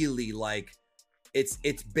really like, it's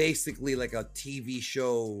basically like a TV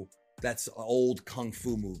show that's an old kung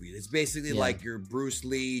fu movie. It's basically like your Bruce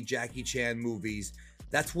Lee, Jackie Chan movies.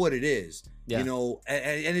 That's what it is, you know,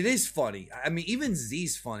 and it is funny. I mean, even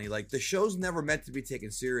Z's funny. Like, the show's never meant to be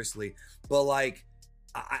taken seriously, but like,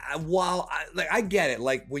 I get it.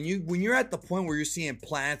 Like, when you're at the point where you're seeing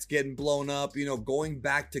planets getting blown up, you know, going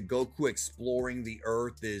back to Goku exploring the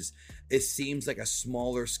Earth it seems like a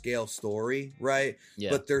smaller scale story, right? Yeah.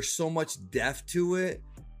 But there's so much depth to it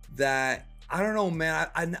that I don't know, man.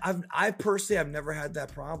 I personally have never had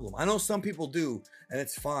that problem. I know some people do, and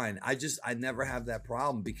it's fine. I never have that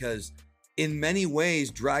problem, because in many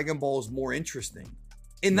ways, Dragon Ball is more interesting.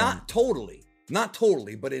 And not totally,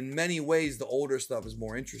 but in many ways, the older stuff is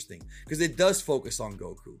more interesting, because it does focus on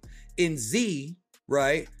Goku. In Z,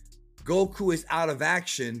 right, Goku is out of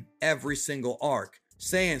action every single arc.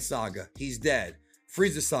 Saiyan Saga, he's dead.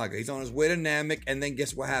 Frieza Saga, he's on his way to Namek, and then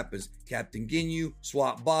guess what happens? Captain Ginyu,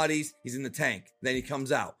 swap bodies, he's in the tank. Then he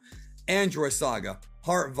comes out. Android Saga,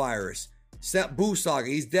 Heart Virus. Boo Saga,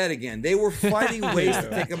 he's dead again. They were finding ways to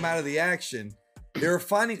take him out of the action. They were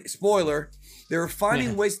finding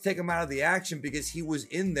ways to take him out of the action, because he was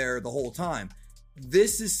in there the whole time.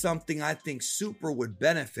 This is something I think Super would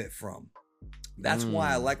benefit from. That's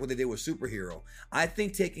why I like what they did with Superhero. I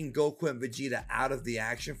think taking Goku and Vegeta out of the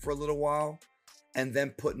action for a little while and then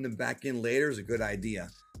putting them back in later is a good idea.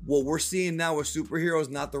 What we're seeing now with Superhero is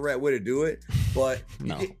not the right way to do it, but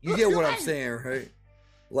you get what I'm saying,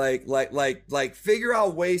 right? Like figure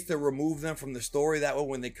out ways to remove them from the story. That way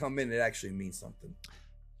when they come in, it actually means something.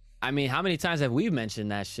 I mean, how many times have we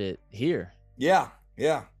mentioned that shit here? Yeah,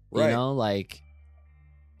 right. You know, like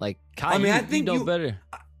Kai, I mean, I think you know better.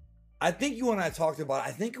 I think you and I talked about it.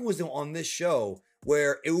 I think it was on this show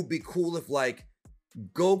where it would be cool if like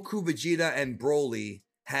Goku, Vegeta, and Broly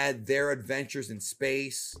had their adventures in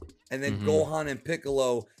space, and then Gohan and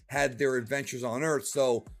Piccolo had their adventures on Earth.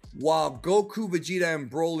 So while Goku, Vegeta, and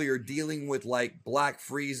Broly are dealing with like Black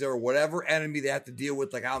Frieza or whatever enemy they have to deal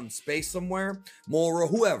with, like out in space somewhere, Moro,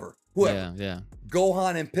 whoever. Yeah.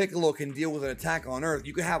 Gohan and Piccolo can deal with an attack on Earth.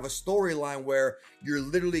 You could have a storyline where you're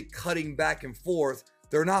literally cutting back and forth.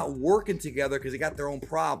 They're not working together because they got their own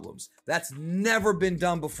problems. That's never been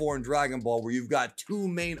done before in Dragon Ball, where you've got two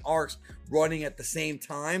main arcs running at the same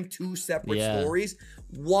time, two separate stories.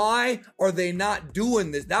 Why are they not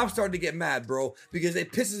doing this? Now I'm starting to get mad, bro, because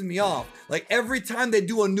it pisses me off. Like, every time they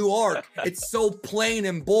do a new arc, it's so plain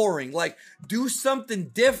and boring. Like, do something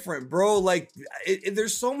different, bro. Like,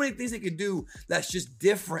 there's so many things they could do that's just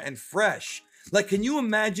different and fresh. Like, can you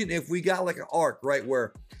imagine if we got like an arc, right,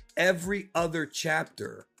 where every other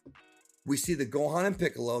chapter we see the Gohan and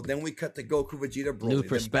Piccolo, then we cut to Goku, Vegeta, Broly, new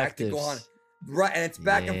perspectives, then back to Gohan, right? And it's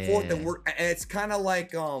back and forth, and it's kind of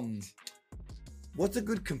like what's a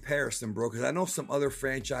good comparison, bro? Because I know some other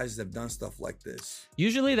franchises have done stuff like this.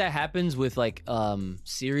 Usually that happens with like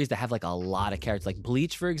series that have like a lot of characters, like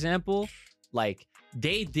Bleach, for example. Like,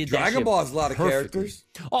 they did Dragon Ball has a lot of characters.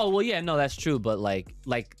 Oh, well, yeah, no, that's true. But like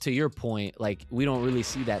to your point, like, we don't really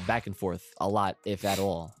see that back and forth a lot, if at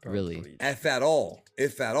all, really. If at all,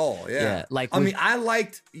 yeah. Like, I mean, I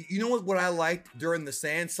liked, you know what I liked during the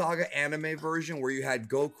Saiyan Saga anime version, where you had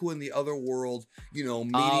Goku in the other world, you know,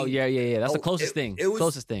 meeting. Oh, yeah. That's the closest thing. It was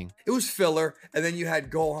closest thing. It was filler, and then you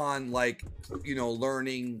had Gohan, like, you know,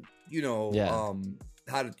 learning, you know,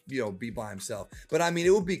 how to, you know, be by himself. But I mean, it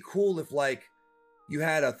would be cool if like you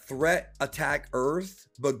had a threat attack Earth,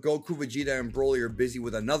 but Goku, Vegeta, and Broly are busy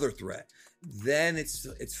with another threat. then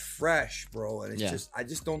it's fresh, bro. And it's I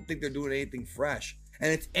just don't think they're doing anything fresh.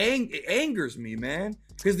 And it angers me, man,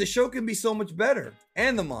 because the show can be so much better,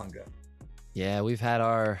 and the manga. Yeah, we've had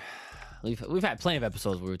plenty of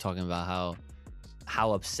episodes where we were talking about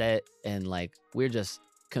how upset and like we're just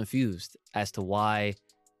confused as to why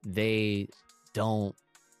they don't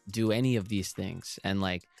do any of these things. And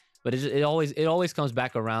like, but it always comes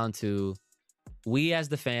back around to we as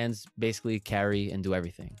the fans basically carry and do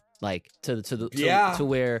everything. Like to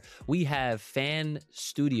where we have fan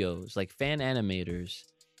studios, like fan animators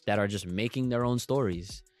that are just making their own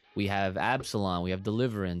stories. We have Absalom, we have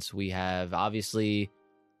Deliverance, we have obviously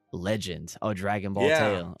Legend of Dragon Ball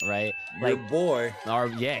Tale, right? Your like boy,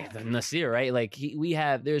 the Nasir, right? Like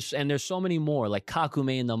there's so many more, like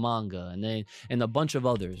Kakume in the manga, and a bunch of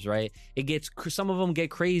others, right? Some of them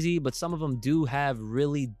get crazy, but some of them do have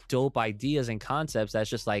really dope ideas and concepts. That's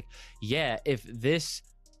just like, yeah, if this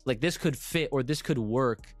could fit or this could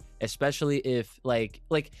work, especially if like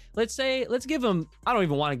let's give them, I don't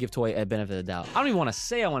even want to give Toei a benefit of the doubt. I don't even want to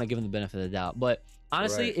say I want to give them the benefit of the doubt, but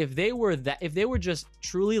honestly, right. if they were just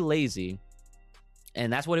truly lazy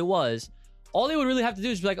and that's what it was, all they would really have to do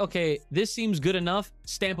is be like, okay, this seems good enough,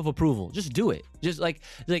 stamp of approval, just do it. Just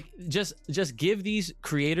give these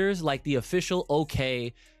creators like the official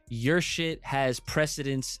okay, your shit has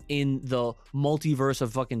precedence in the multiverse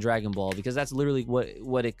of fucking Dragon Ball, because that's literally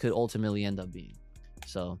what it could ultimately end up being.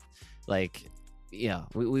 So, like, yeah,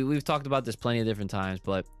 we've talked about this plenty of different times,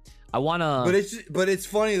 but I wanna. But it's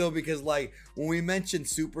funny though, because like when we mention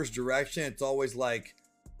Super's direction, it's always like,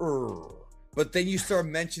 but then you start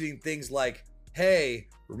mentioning things like, hey,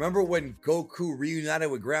 remember when Goku reunited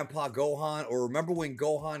with Grandpa Gohan? Or remember when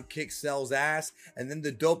Gohan kicked Cell's ass? And then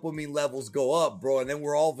the dopamine levels go up, bro. And then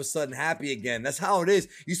we're all of a sudden happy again. That's how it is.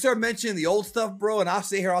 You start mentioning the old stuff, bro, and I'll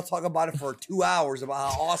sit here, I'll talk about it for 2 hours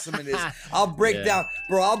about how awesome it is. I'll break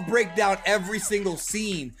down every single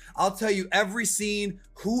scene. I'll tell you every scene,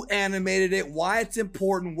 who animated it, why it's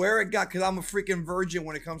important, where it got, because I'm a freaking virgin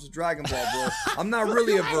when it comes to Dragon Ball, bro. I'm not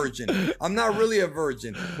really a virgin.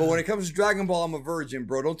 But when it comes to Dragon Ball, I'm a virgin,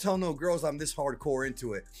 bro. Don't tell no girls I'm this hardcore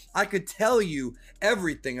into it. I could tell you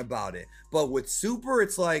everything about it. But with Super,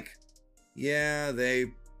 it's like, yeah, they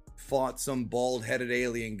fought some bald-headed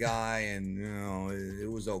alien guy and, you know,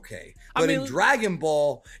 it was okay. But in Dragon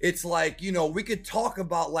Ball, it's like, you know, we could talk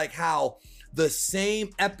about like how the same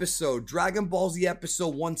episode, Dragon Ball Z episode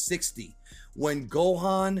 160, when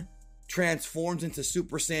Gohan transforms into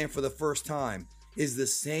Super Saiyan for the first time, is the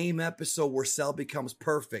same episode where Cell becomes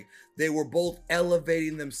perfect. They were both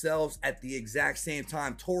elevating themselves at the exact same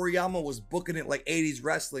time. Toriyama was booking it like 80s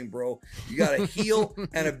wrestling, bro. You got a heel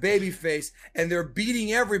and a baby face, and they're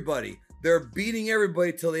beating everybody. They're beating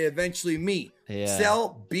everybody till they eventually meet. Yeah.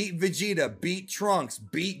 Cell beat Vegeta, beat Trunks,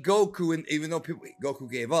 beat Goku, and even though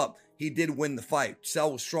Goku gave up, he did win the fight.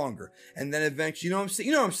 Cell was stronger. And then eventually, you know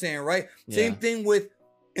what I'm saying, right? Yeah. Same thing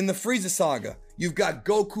in the Frieza saga. You've got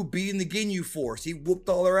Goku beating the Ginyu Force. He whooped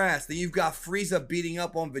all their ass. Then you've got Frieza beating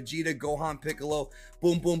up on Vegeta, Gohan, Piccolo.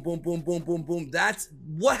 Boom, boom, boom, boom, boom, boom, boom. That's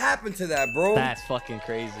what happened to that, bro. That's fucking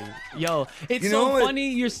crazy. Yo, it's so funny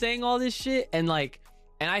you're saying all this shit. And like,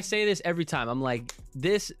 and I say this every time. I'm like,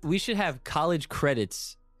 we should have college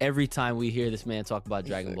credits every time we hear this man talk about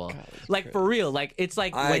Dragon Ball. Like, for real. Like, it's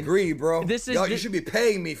like, I agree, bro. You should be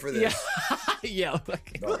paying me for this. Yeah.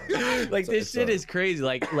 Like, this shit is crazy.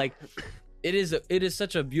 Like it is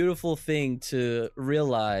such a beautiful thing to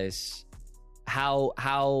realize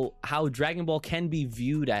how Dragon Ball can be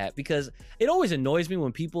viewed at, because it always annoys me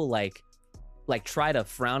when people like try to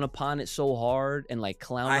frown upon it so hard and like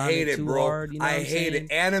clown on it too hard. You know I hate it.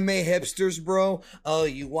 Anime hipsters, bro. Oh,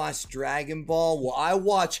 you watch Dragon Ball? Well, I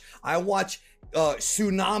watch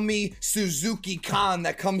Tsunami Suzuki Khan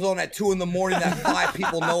that comes on at 2 a.m. that 5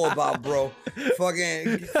 people know about, bro. Fuck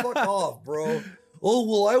off, bro. Oh,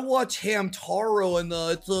 well, I watch Hamtaro and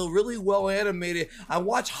it's really well animated. I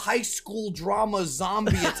watch high school drama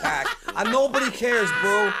Zombie Attack. Nobody cares,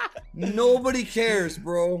 bro. Nobody cares,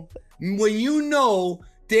 bro. When you know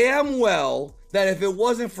damn well that if it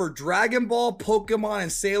wasn't for Dragon Ball, Pokemon,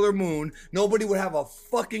 and Sailor Moon, nobody would have a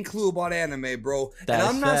fucking clue about anime, bro. That's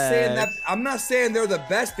and I'm not saying they're the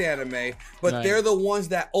best anime, but they're the ones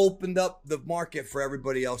that opened up the market for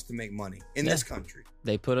everybody else to make money in this country.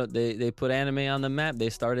 They put anime on the map. They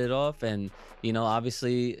started off, and you know,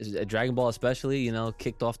 obviously Dragon Ball especially, you know,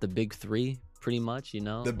 kicked off the big 3 pretty much, you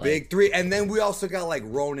know. Big 3, and then we also got like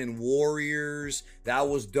Ronin Warriors. That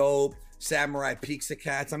was dope. Samurai Pizza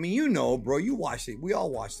Cats. I mean, you know, bro, you watched it. We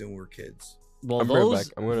all watched it when we were kids. Well, I'm right back.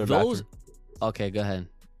 I'm going to the bathroom. Okay, go ahead.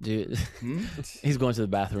 Dude, he's going to the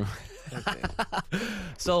bathroom. Okay.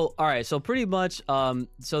 So, all right. So pretty much, so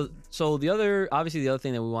the other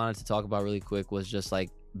thing that we wanted to talk about really quick was just like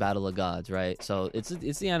Battle of Gods, right? So it's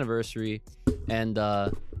the anniversary, and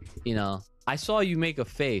you know, I saw you make a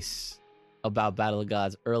face about Battle of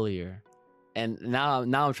Gods earlier, and now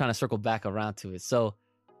I'm trying to circle back around to it. So,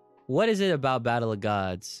 what is it about Battle of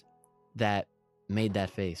Gods that made that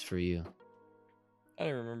face for you? I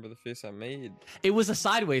don't remember the face I made. It was a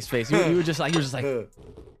sideways face. You were just like,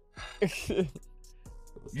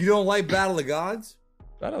 You don't like Battle of Gods?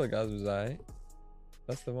 Battle of Gods was alright.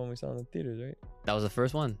 That's the one we saw in the theaters, right? that was the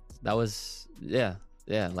first one. That was yeah.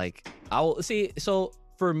 Like I will see. So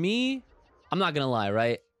for me, I'm not gonna lie,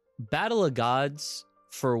 right? Battle of Gods,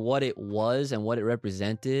 for what it was and what it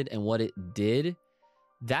represented and what it did,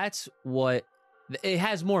 that's what it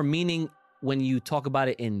has more meaning when you talk about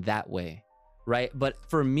it in that way, right? But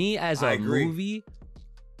for me as a movie,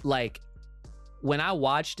 like when I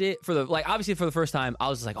watched it obviously for the first time, I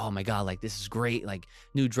was just like, oh my God, like this is great. Like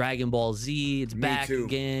new Dragon Ball Z, it's back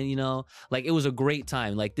again, you know? Like it was a great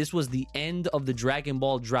time. Like this was the end of the Dragon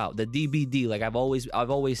Ball drought, the DBD, like I've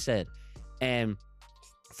always said. And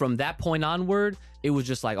from that point onward, it was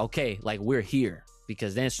just like, okay, like we're here.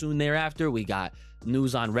 Because then soon thereafter, we got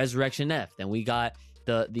news on Resurrection F. Then we got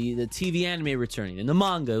the TV anime returning and the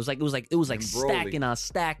manga. It was like stacking on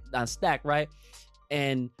stack, right?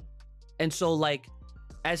 And so like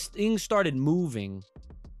as things started moving,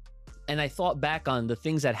 and I thought back on the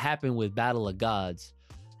things that happened with Battle of Gods,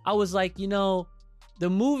 I was like, you know, the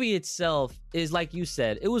movie itself is like you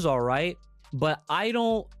said, it was all right, but I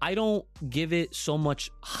don't give it so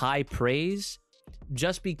much high praise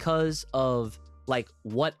just because of like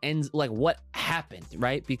what happened,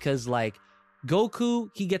 right? Because like Goku,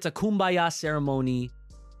 he gets a kumbaya ceremony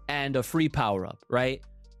and a free power-up, right?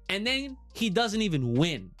 And then he doesn't even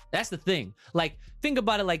win. That's the thing. Like, think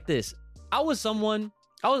about it like this. I'm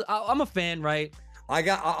a fan, right?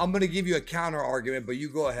 I'm gonna give you a counter argument, but you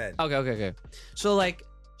go ahead. Okay. So like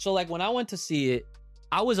when I went to see it,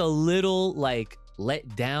 I was a little like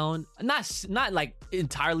let down. Not like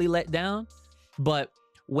entirely let down, but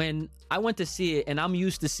when I went to see it, and I'm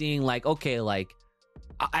used to seeing like, okay, like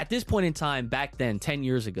at this point in time back then, 10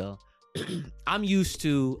 years ago, I'm used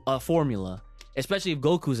to a formula, especially if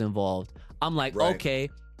Goku's involved. I'm like, right. Okay,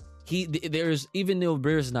 even though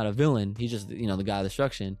Beerus is not a villain, he's just, you know, the god of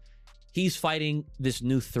destruction. He's fighting this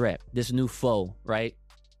new threat, this new foe, right?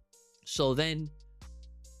 So then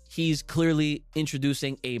he's clearly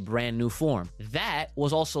introducing a brand new form. That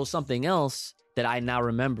was also something else that I now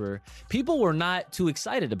remember people were not too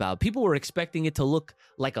excited about. People were expecting it to look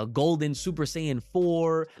like a golden Super Saiyan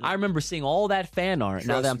 4. I remember seeing all that fan art.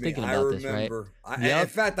 Now that I'm thinking about this, right? In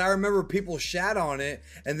fact, I remember people shat on it,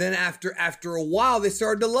 and then after a while, they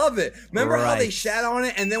started to love it. Remember how they shat on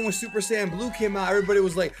it, and then when Super Saiyan Blue came out, everybody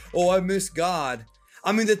was like, "Oh, I miss God."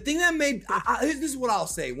 I mean, the thing that made this is what I'll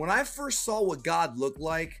say. When I first saw what God looked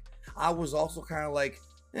like, I was also kind of like,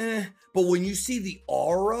 eh. But when you see the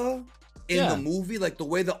aura in the movie, like the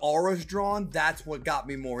way the aura's drawn, that's what got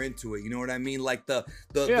me more into it. You know what I mean? Like the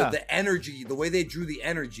energy, the way they drew the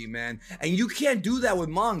energy, man. And you can't do that with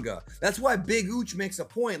manga. That's why Big Ooch makes a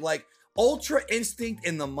point. Like Ultra Instinct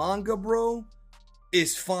in the manga, bro,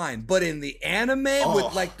 is fine. But in the anime,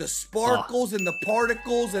 with like the sparkles and the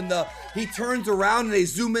particles and he turns around and they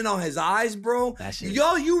zoom in on his eyes, bro.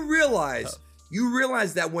 Yo, you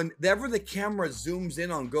realize that whenever the camera zooms in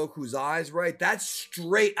on Goku's eyes, right? That's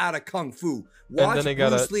straight out of Kung Fu. Watch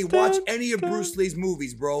Bruce Lee. Watch any of Bruce Lee's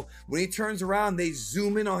movies, bro. When he turns around, they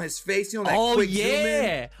zoom in on his face. You know that quick zoom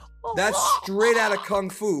in? That's straight out of Kung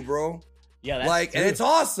Fu, bro. Yeah, that's like, and it's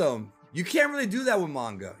awesome. You can't really do that with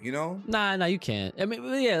manga, you know? Nah, you can't. I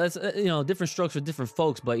mean, yeah, that's you know, different strokes for different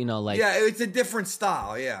folks, but you know, like it's a different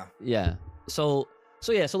style, yeah. Yeah. So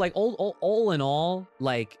like all in all,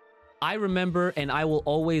 like I remember, and I will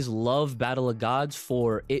always love Battle of Gods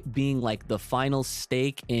for it being like the final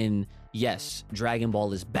stake in, yes, Dragon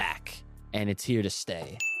Ball is back and it's here to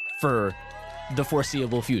stay for the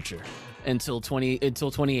foreseeable future until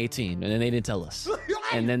 2018, and then they didn't tell us,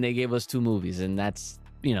 and then they gave us 2 movies, and that's,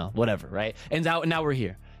 you know, whatever, right? And now we're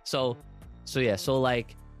here. So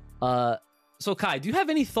like, so Kai, do you have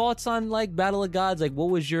any thoughts on like Battle of Gods? Like, what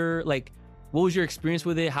was your experience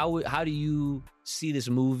with it? How do you see this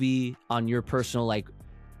movie on your personal, like,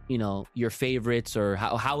 you know, your favorites, or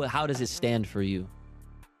how does it stand for you?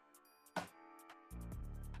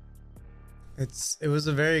 It was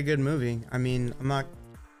a very good movie. I mean,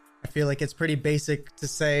 I feel like it's pretty basic to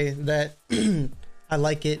say that I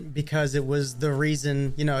like it because it was the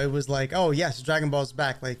reason, you know, it was like, oh yes, Dragon Ball's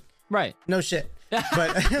back. Like, right. No shit.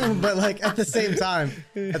 but like at the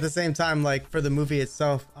same time, like for the movie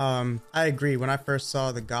itself, I agree. When I first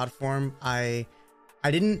saw the God form, I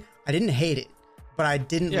didn't hate it, but I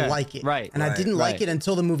didn't like it. Right. And I didn't like right. it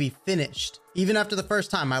until the movie finished. Even after the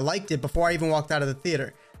first time, I liked it before I even walked out of the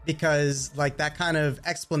theater, because like that kind of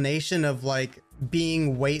explanation of like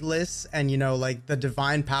being weightless and, you know, like the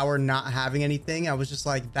divine power not having anything, I was just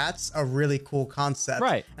like, that's a really cool concept.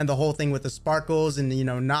 Right. And the whole thing with the sparkles and, you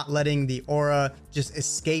know, not letting the aura just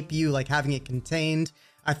escape you, like having it contained.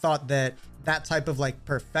 I thought that type of like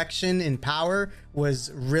perfection in power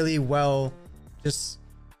was really well just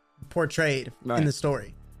portrayed in the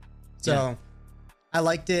story. So I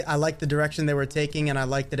liked it. I liked the direction they were taking, and I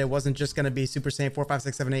liked that it wasn't just going to be Super Saiyan 4, 5,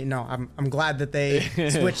 6, 7, 8. No, I'm glad that they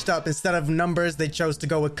switched up. Instead of numbers, they chose to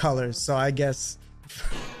go with colors. So I guess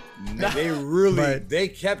they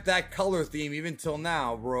kept that color theme even till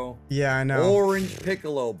now, bro. Yeah, I know. Orange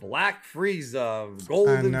Piccolo, black Frieza,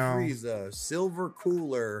 golden Frieza, silver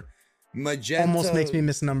Cooler, magenta. Almost makes me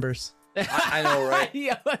miss numbers. I know, right?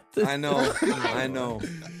 I know.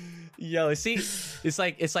 Yo, see, it's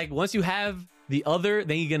like once you have the other,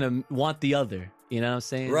 then you're gonna want the other. You know what I'm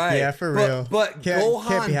saying? Right. Yeah, for real. But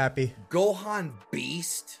can't be happy. Gohan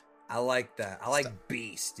Beast, I like that. I like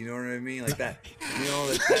Beast. You know what I mean? Like that. You know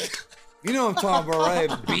that. You know what I'm talking about,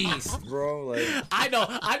 right? Beast, bro. Like I know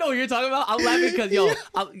what you're talking about. I'm laughing because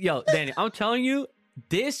yo, Danny, I'm telling you,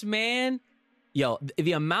 this man. Yo,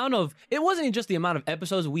 the amount of, it wasn't just the amount of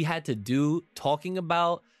episodes we had to do talking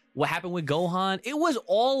about what happened with Gohan. It was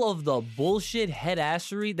all of the bullshit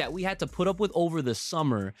headassery that we had to put up with over the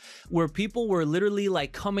summer, where people were literally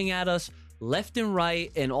like coming at us left and right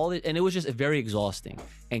and all it, and it was just very exhausting.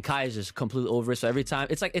 And Kai is just completely over it. So every time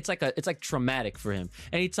it's like traumatic for him.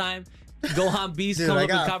 Anytime Gohan Beast Dude, comes I up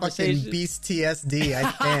got in conversation. fucking Beast TSD.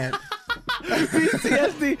 I can't.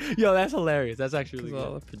 PTSD. Yo, that's hilarious. That's actually really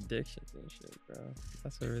all good. the predictions and shit, bro.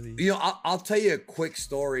 That's a really. You know, I'll tell you a quick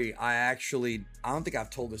story. I don't think I've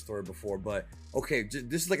told this story before, but okay,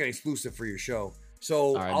 this is like an exclusive for your show.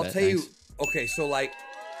 So right, I'll tell you. thanks. Okay, so like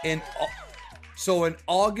in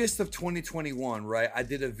August of 2021, right? I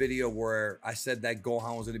did a video where I said that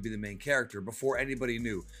Gohan was going to be the main character before anybody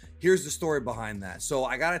knew. Here's the story behind that. So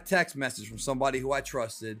I got a text message from somebody who I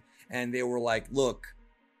trusted, and they were like, "Look,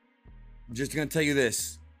 I'm just gonna tell you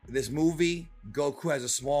this. This movie, Goku has a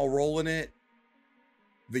small role in it.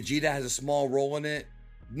 Vegeta has a small role in it.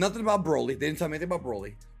 Nothing about Broly. They didn't tell me anything about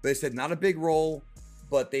Broly. But they said not a big role,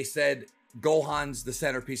 but they said Gohan's the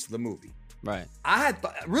centerpiece of the movie." Right. I had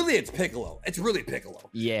really it's Piccolo. It's really Piccolo.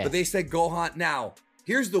 Yeah. But they said Gohan. Now,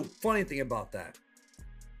 here's the funny thing about that.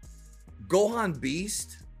 Gohan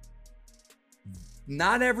Beast,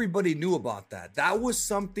 not everybody knew about that. That was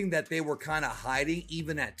something that they were kind of hiding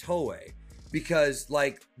even at Toei, because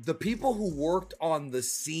like the people who worked on the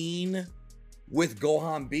scene with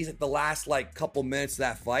Gohan Beast at the last like couple minutes of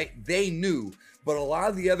that fight, they knew, but a lot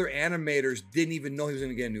of the other animators didn't even know he was going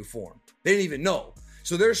to get a new form. They didn't even know.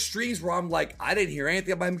 So there's streams where I'm like, I didn't hear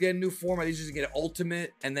anything about him getting a new form. I just get an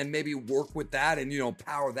ultimate and then maybe work with that and, you know,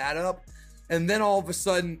 power that up. And then all of a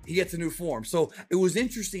sudden he gets a new form. So it was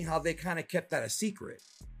interesting how they kind of kept that a secret,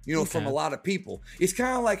 you know, from a lot of people. It's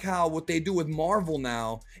kind of like how what they do with Marvel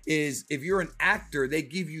now is if you're an actor, they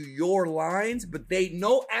give you your lines, but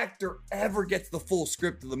no actor ever gets the full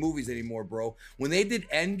script of the movies anymore, bro. When they did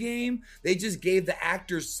Endgame, they just gave the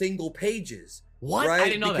actors single pages. What? Right? I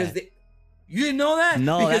didn't know that. You didn't know that?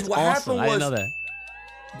 No, because that's what awesome. happened I was, didn't know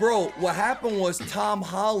that. Bro, what happened was Tom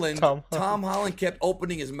Holland kept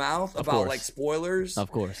opening his mouth about course. like spoilers.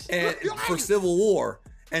 Of course. And for Civil War.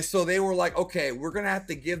 And so they were like, okay, we're going to have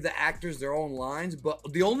to give the actors their own lines. But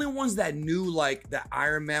the only ones that knew like that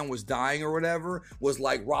Iron Man was dying or whatever was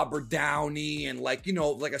like Robert Downey and like, you know,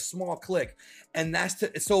 like a small clique. And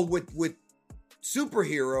so with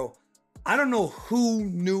superhero, I don't know who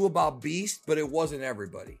knew about Beast, but it wasn't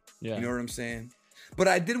everybody. Yeah. You know what I'm saying? But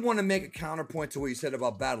I did want to make a counterpoint to what you said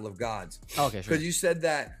about Battle of Gods. Okay, sure. Because you said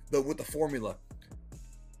that with the formula.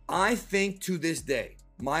 I think to this day,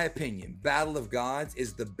 my opinion, Battle of Gods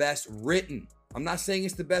is the best written. I'm not saying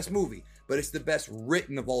it's the best movie, but it's the best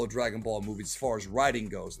written of all the Dragon Ball movies as far as writing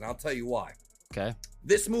goes. And I'll tell you why. Okay.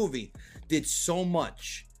 This movie did so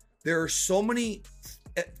much. There are so many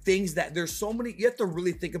things you have to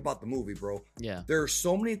really think about the movie, bro. Yeah. There are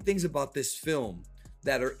so many things about this film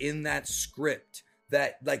that are in that script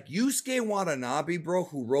that, like, Yusuke Watanabe, bro,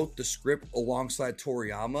 who wrote the script alongside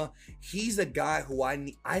Toriyama, he's a guy who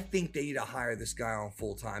I think they need to hire this guy on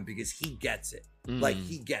full time because he gets it. Like,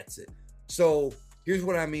 he gets it. So here's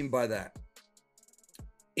what I mean by that.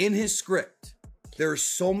 In his script, there are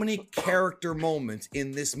so many character moments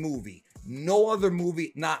in this movie No other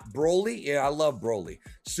movie, not Broly. Yeah, I love Broly.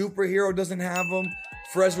 Superhero doesn't have them.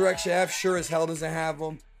 Resurrection F sure as hell doesn't have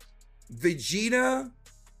them. Vegeta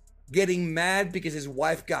getting mad because his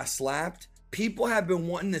wife got slapped. People have been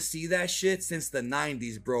wanting to see that shit since the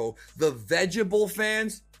 90s, bro. The Vegetable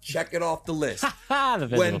fans, check it off the list. The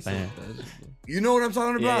Vegetable fan. You know what I'm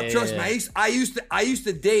talking about? Yeah, Trust yeah. me. I used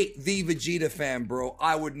to date the Vegeta fan, bro.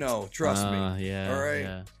 I would know. Trust me. Yeah. All right.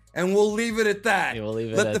 Yeah. And we'll leave it at that. Yeah, we'll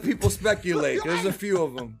leave it Let at- the people speculate. There's a few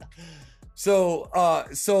of them. So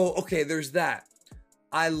okay, there's that.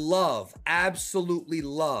 I absolutely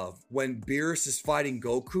love when Beerus is fighting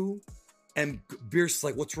Goku, and Beerus is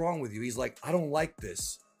like, "What's wrong with you?" He's like, "I don't like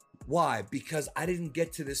this." Why? Because I didn't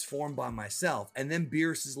get to this form by myself. And then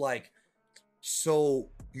Beerus is like, "So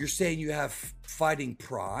you're saying you have fighting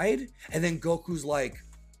pride?" And then Goku's like,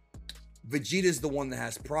 Vegeta's the one that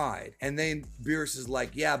has pride. And then Beerus is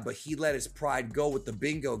like, yeah, but he let his pride go with the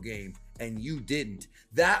bingo game and you didn't.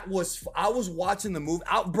 I was watching the movie.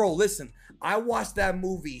 Bro, listen, I watched that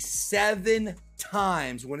movie 7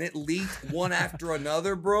 times when it leaked one after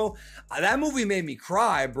another, bro. That movie made me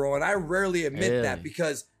cry, bro. And I rarely admit that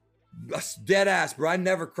because dead ass, bro. I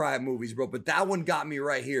never cry at movies, bro. But that one got me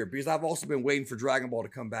right here because I've also been waiting for Dragon Ball to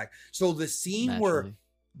come back. So the scene where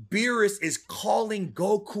Beerus is calling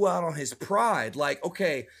Goku out on his pride. Like,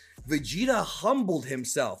 okay, Vegeta humbled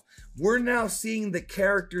himself. We're now seeing the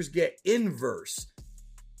characters get inverse.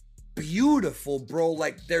 Beautiful, bro.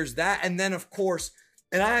 Like, there's that. And then, of course,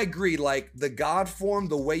 and I agree, like, the God form,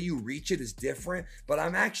 the way you reach it is different. But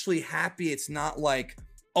I'm actually happy it's not like,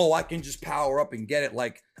 oh, I can just power up and get it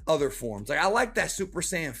like other forms. Like, I like that Super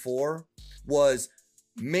Saiyan 4 was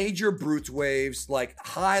major brute waves, like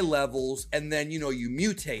high levels, and then, you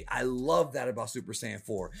mutate. I love that about Super Saiyan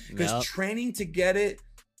 4 because training to get it,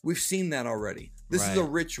 we've seen that already. This is a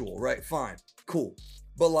ritual, right? Fine, cool.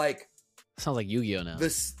 But like, sounds like Yu-Gi-Oh now.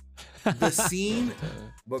 The scene,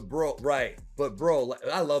 but bro, like,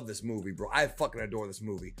 I love this movie, bro. I fucking adore this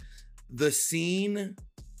movie. The scene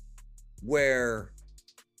where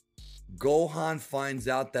Gohan finds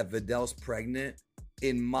out that Vidal's pregnant,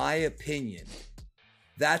 in my opinion,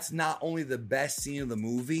 that's not only the best scene of the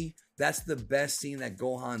movie, that's the best scene that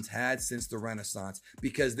Gohan's had since the Renaissance,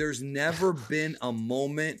 because there's never been a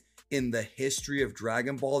moment in the history of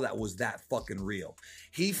Dragon Ball that was that fucking real.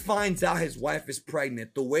 He finds out his wife is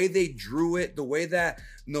pregnant. The way they drew it, the way that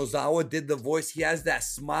Nozawa did the voice, he has that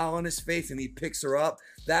smile on his face and he picks her up.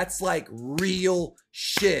 That's like real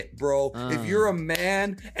shit, bro. If you're a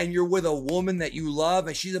man and you're with a woman that you love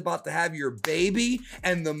and she's about to have your baby,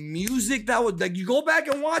 and the music that would, like, you go back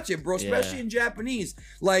and watch it, bro, especially in Japanese.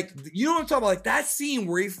 Like, you know what I'm talking about? Like, that scene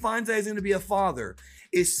where he finds out he's gonna be a father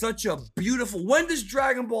is such a beautiful. When does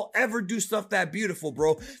Dragon Ball ever do stuff that beautiful,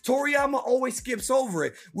 bro? Toriyama always skips over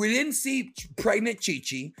it. We didn't see pregnant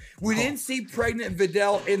Chi-Chi. We didn't see pregnant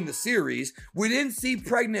Videl in the series. We didn't see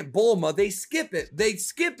pregnant Bulma. They skip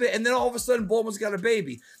it. And then all of a sudden Bulma's got a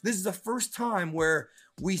baby. This is the first time where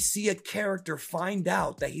we see a character find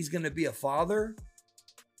out that he's going to be a father.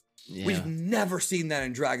 Yeah. We've never seen that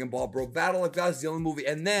in Dragon Ball, bro. Battle of Gods is the only movie.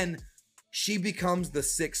 And then she becomes the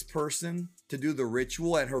 6th person to do the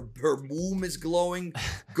ritual, and her womb is glowing.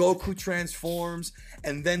 Goku transforms,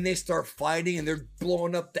 and then they start fighting, and they're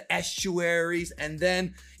blowing up the estuaries, and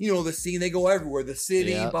then, the scene, they go everywhere. The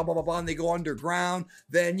city, blah, blah, blah, blah, and they go underground.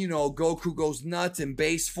 Then, Goku goes nuts in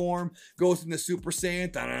base form, goes into Super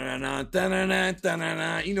Saiyan, da-na-na-na, da-na-na,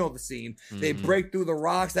 da-na-na. You know the scene. They break through the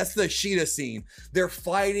rocks. That's the Sheeta scene. They're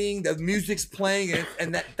fighting, the music's playing,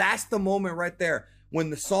 and that's the moment right there. When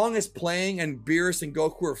the song is playing and Beerus and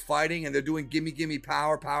Goku are fighting and they're doing gimme, gimme,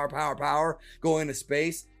 power, power, power, power, going into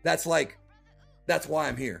space, that's why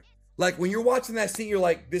I'm here. Like, when you're watching that scene, you're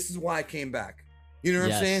like, this is why I came back. You know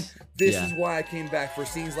what I'm saying? This is why I came back, for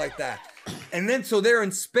scenes like that. And then, so they're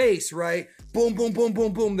in space, right? Boom, boom, boom,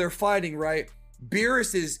 boom, boom. They're fighting, right?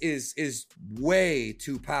 Beerus is way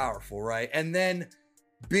too powerful, right? And then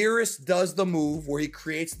Beerus does the move where he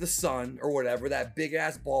creates the sun or whatever, that big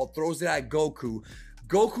ass ball, throws it at Goku.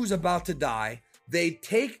 Goku's about to die. They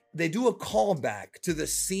do a callback to the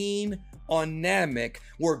scene on Namek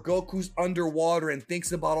where Goku's underwater and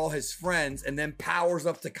thinks about all his friends, and then powers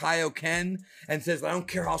up to Kaioken and says, I don't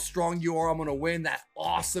care how strong you are, I'm gonna win. That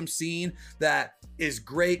awesome scene that is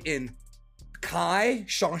great in Kai.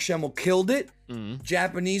 Sean Schemmel killed it.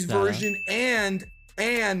 Japanese version,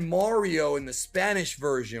 and Mario in the Spanish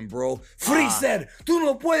version, bro. Freezer, tú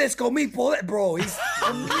no puedes con mi poder, bro. He's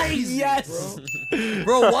amazing, bro.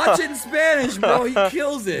 Bro, watch it in Spanish, bro. He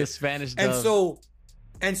kills it. The Spanish dub. And so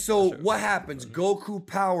And so what happens? Goku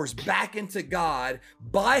powers back into God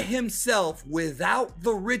by himself without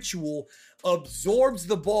the ritual, absorbs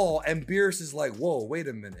the ball, and Beerus is like, whoa, wait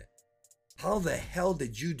a minute. How the hell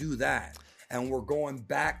did you do that? And we're going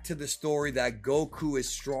back to the story that Goku is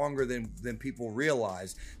stronger than people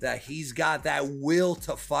realize, that he's got that will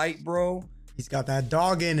to fight, bro. He's got that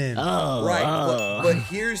dog in him. Oh, Right.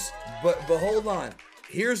 But hold on.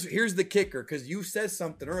 Here's the kicker, because you said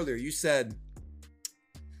something earlier. You said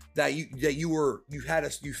that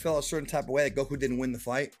you felt a certain type of way that Goku didn't win the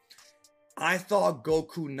fight. I thought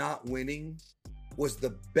Goku not winning was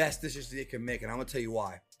the best decision they could make, and I'm gonna tell you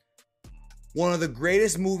why. One of the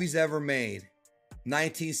greatest movies ever made,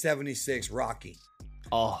 1976, Rocky.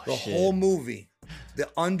 Oh, the shit. whole movie, the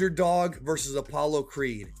underdog versus Apollo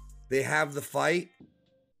Creed. They have the fight.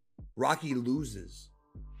 Rocky loses.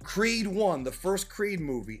 Creed won, the first Creed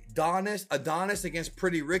movie. Adonis against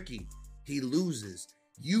Pretty Ricky. He loses.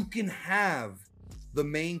 You can have the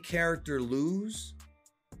main character lose,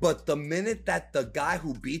 but the minute that the guy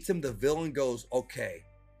who beats him, the villain, goes, okay,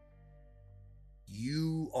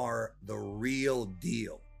 you are the real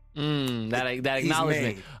deal. That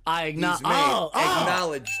acknowledgement.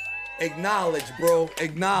 Acknowledge, bro.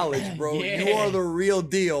 Acknowledge, bro. Yeah. You are the real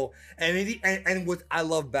deal. And what I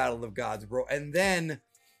love Battle of Gods, bro. And then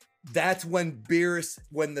that's when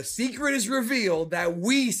the secret is revealed that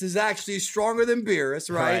Whis is actually stronger than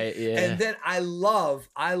Beerus, right? Yeah. And then I love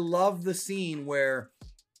the scene where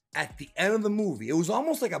at the end of the movie, it was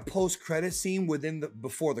almost like a post-credit scene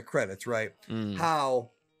before the credits, right?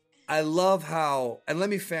 I love how, and let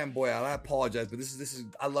me fanboy out. I apologize, but this is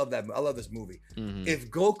I love this movie. Mm-hmm.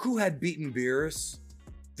 If Goku had beaten Beerus,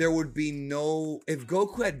 there would be nothing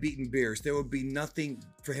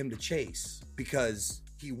for him to chase because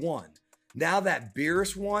he won. Now that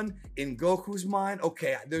Beerus won, in Goku's mind,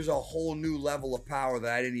 okay, there's a whole new level of power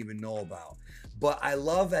that I didn't even know about. But I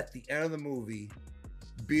love at the end of the movie,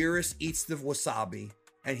 Beerus eats the wasabi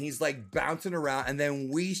and he's like bouncing around, and then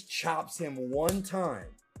Whis chops him one time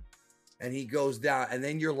and he goes down, and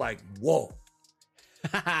then you're like, whoa.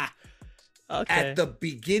 Okay. At the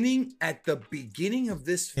beginning of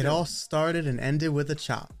this film, It all started and ended with a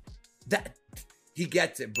chop. that he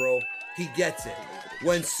gets it, bro. He gets it.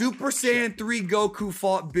 When Super Saiyan 3 Goku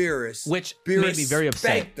fought Beerus, Which Beerus made me very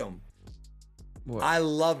upset. spanked him. What? I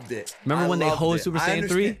loved it. Remember when they hosed Super Saiyan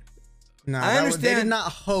 3? No, I they understand. did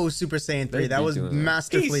not hose Super Saiyan 3. They That be was doing that. He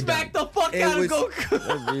masterfully done. smacked the fuck It out was- of Goku.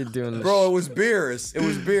 What are you doing? Bro, it was Beerus. It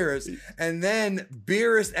was Beerus. And then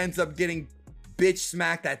Beerus ends up getting bitch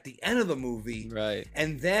smacked at the end of the movie. Right.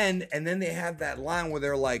 And then they have that line where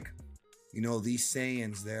they're like, these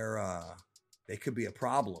Saiyans, they could be a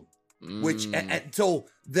problem. Which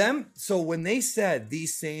so when they said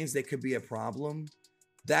these Saiyans, they could be a problem,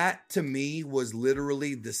 that to me was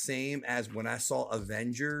literally the same as when I saw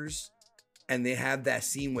Avengers and they have that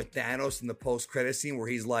scene with Thanos in the post-credit scene where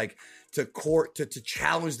he's like to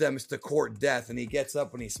challenge them is to court death, and he gets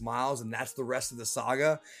up and he smiles, and that's the rest of the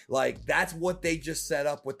saga. Like, that's what they just set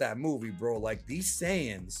up with that movie, bro. Like, these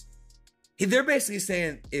Saiyans, they're basically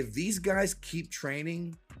saying if these guys keep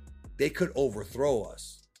training, they could overthrow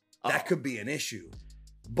us. That could be an issue.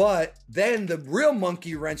 But then the real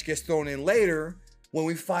monkey wrench gets thrown in later when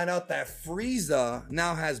we find out that Frieza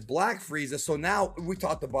now has Black Frieza. So now we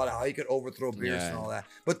talked about how he could overthrow Beerus and all that.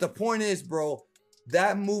 But the point is, bro,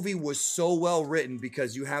 that movie was so well written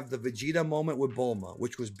because you have the Vegeta moment with Bulma,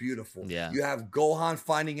 which was beautiful. Yeah. You have Gohan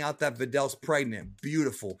finding out that Vidal's pregnant.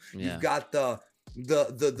 Beautiful. Yeah. You've got the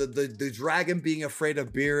dragon being afraid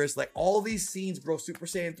of Beerus, like all these scenes, bro. Super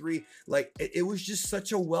Saiyan 3, like it was just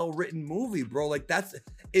such a well-written movie, bro. Like that's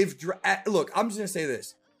look, I'm just gonna say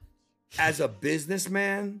this. As a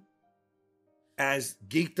businessman, as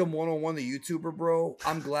Geekdom101, the YouTuber, bro,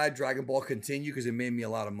 I'm glad Dragon Ball continued because it made me a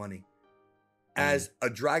lot of money. As a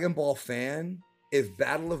Dragon Ball fan, if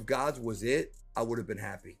Battle of Gods was it, I would have been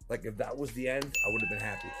happy. Like if that was the end, I would have been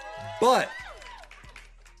happy. But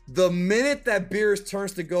the minute that Beerus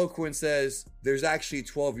turns to Goku and says, there's actually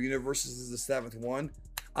 12 universes, this is the seventh one,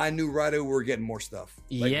 I knew right away we were getting more stuff.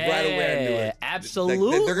 Like right away I knew it.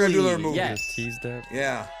 Absolutely. They're going to do their movie. Yes. Teased that.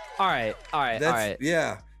 Yeah. All right.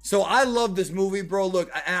 Yeah. So I love this movie, bro. Look,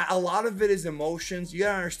 a lot of it is emotions. You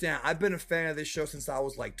gotta understand, I've been a fan of this show since I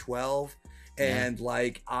was like 12. And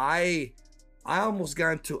like, I almost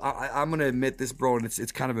got into, I'm going to admit this, bro, and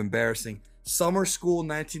it's kind of embarrassing. Summer School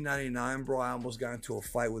 1999, bro. I almost got into a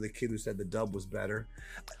fight with a kid who said the dub was better.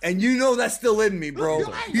 And you know that's still in me, bro.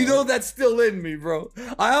 You know that's still in me, bro.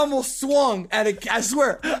 I almost swung at a I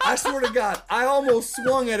swear to God, I almost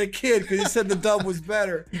swung at a kid because he said the dub was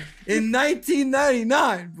better in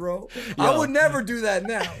 1999, bro. I would never do that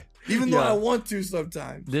now, even though I want to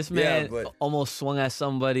sometimes. This man almost swung at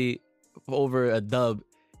somebody over a dub.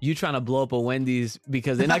 You trying to blow up a Wendy's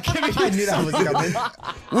because they're not giving you. I knew that was coming.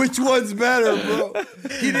 Which one's better, bro?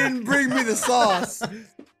 He didn't bring me the sauce.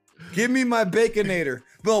 Give me my Baconator.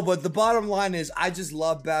 Bro, but the bottom line is I just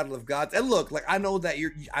love Battle of Gods. And look, like I know that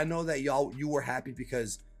you were happy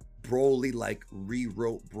because Broly like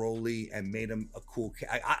rewrote Broly and made him a cool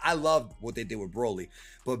I love what they did with Broly.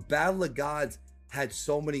 But Battle of Gods had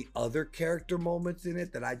so many other character moments in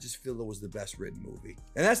it that I just feel it was the best written movie.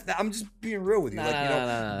 And I'm just being real with you.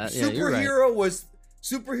 Superhero was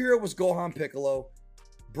Gohan Piccolo.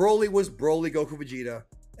 Broly was Broly, Goku, Vegeta.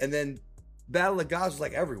 And then Battle of Gods was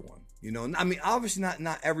like everyone. You know, I mean, obviously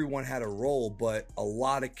not everyone had a role, but a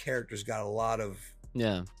lot of characters got a lot of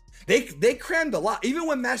They crammed a lot. Even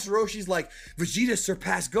when Master Roshi's like, Vegeta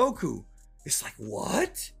surpassed Goku. It's like,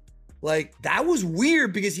 what? Like, that was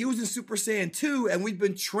weird because he was in Super Saiyan 2 and we've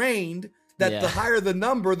been trained that the higher the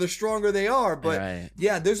number, the stronger they are. But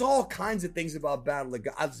yeah, there's all kinds of things about Battle of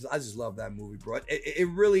Gods. I just love that movie, bro. It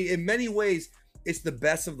really, in many ways, it's the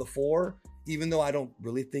best of the four, even though I don't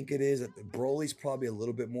really think it is. Broly's probably a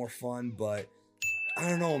little bit more fun, but I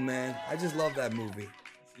don't know, man. I just love that movie.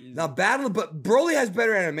 Now, but Broly has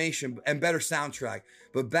better animation and better soundtrack.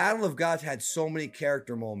 But Battle of Gods had so many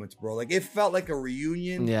character moments, bro. Like, it felt like a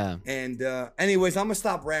reunion. Yeah. And anyways, I'm gonna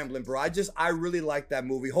stop rambling, bro. I really like that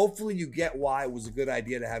movie. Hopefully you get why it was a good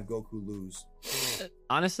idea to have Goku lose.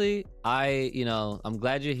 Honestly, I'm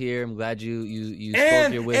glad you're here. I'm glad you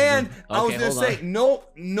spoke your wisdom. And I was gonna say,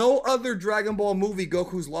 no other Dragon Ball movie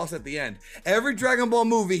Goku's lost at the end. Every Dragon Ball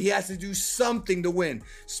movie, he has to do something to win.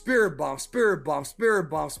 Spirit Bomb, Spirit Bomb, Spirit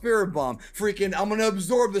Bomb, Spirit Bomb. Freaking, I'm gonna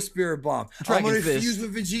absorb the Spirit Bomb. I'm gonna fuse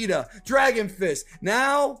with Vegeta. Dragon Fist.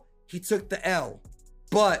 Now, he took the L.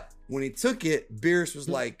 But when he took it, Beerus was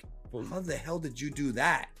like, how the hell did you do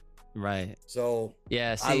that? Right. So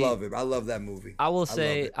yeah, see, I love it. I love that movie. I will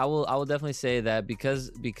definitely say that because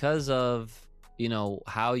of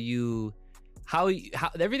how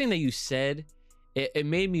everything that you said, it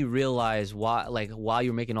made me realize why, like, while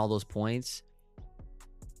you're making all those points,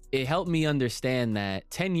 it helped me understand that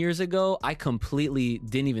 10 years ago I completely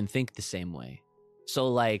didn't even think the same way. So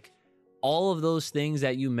like all of those things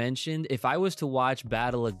that you mentioned, if I was to watch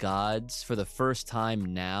Battle of Gods for the first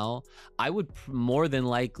time now, I would more than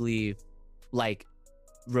likely like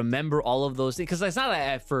remember all of those things, because it's not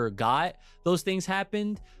that I forgot those things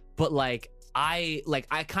happened, but I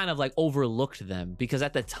kind of like overlooked them because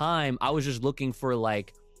at the time I was just looking for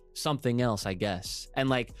like something else, I guess. And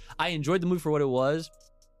like I enjoyed the movie for what it was,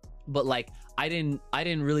 but like I didn't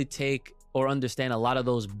really take or understand a lot of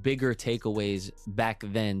those bigger takeaways back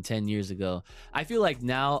then 10 years ago. I feel like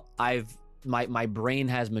now my brain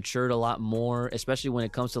has matured a lot more, especially when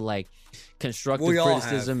it comes to like constructive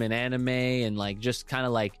criticism in anime and like just kind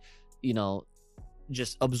of like,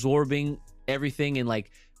 just absorbing everything and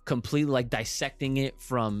like completely like dissecting it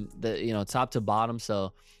from the, top to bottom.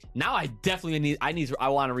 So now I definitely I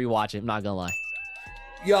want to rewatch it. I'm not gonna lie.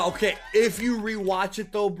 Yeah, okay. If you rewatch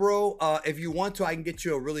it though, bro, if you want to, I can get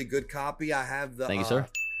you a really good copy. I have the. Thank you, sir.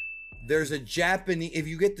 There's a Japanese. If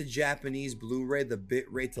you get the Japanese Blu-ray, the bit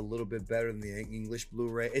rate's a little bit better than the English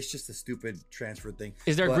Blu-ray. It's just a stupid transfer thing.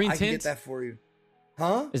 Is there a green tint? I can get that for you.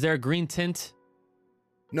 Huh? Is there a green tint?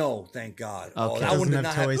 No, thank God. Okay. Oh, that one did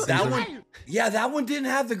not have that one. Yeah, that one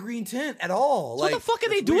didn't have the green tint at all. So what the fuck are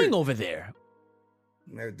they doing over there?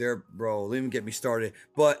 They're bro. Don't even get me started.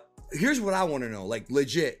 But here's what I want to know. Like,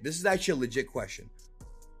 legit. This is actually a legit question.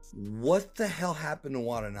 What the hell happened to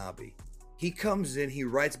Watanabe? He comes in, he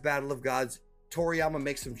writes Battle of Gods. Toriyama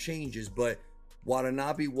makes some changes, but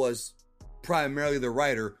Watanabe was primarily the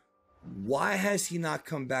writer. Why has he not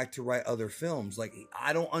come back to write other films? Like,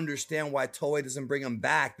 I don't understand why Toei doesn't bring him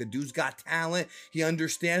back. The dude's got talent. He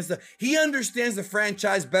understands the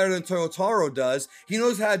franchise better than Toyotaro does. He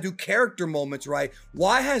knows how to do character moments right.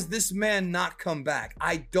 Why has this man not come back?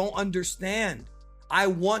 I don't understand. I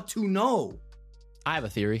want to know. I have a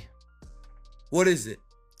theory. What is it?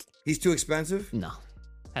 He's too expensive? No.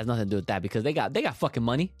 Has nothing to do with that because they got fucking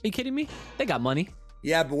money. Are you kidding me? They got money.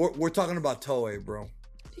 Yeah, but we're talking about Toei, bro.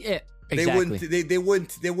 Yeah, exactly. They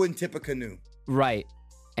wouldn't tip a canoe. Right.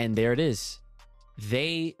 And there it is.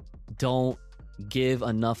 They don't give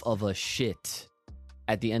enough of a shit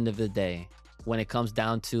at the end of the day. when it comes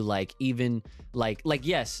down to like even like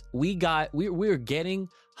yes, we're getting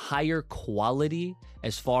higher quality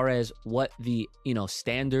as far as what the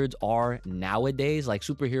standards are nowadays. Like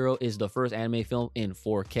superhero is the first anime film in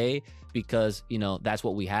 4K because that's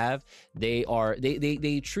what we have.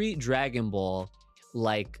 They treat Dragon Ball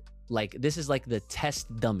like this is like the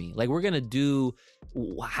test dummy. Like we're gonna do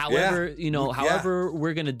however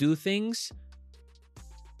we're gonna do things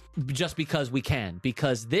just because we can,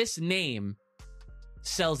 because this name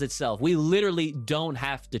sells itself. We literally don't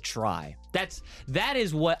have to try. That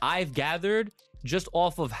is what I've gathered just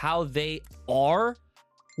off of how they are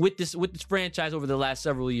with this franchise over the last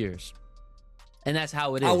several years. And that's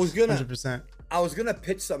how it is. 100%. I was gonna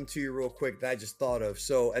pitch something to you real quick that I just thought of.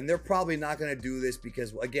 So, and they're probably not gonna do this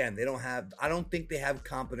because again, I don't think they have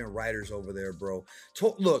competent writers over there, bro.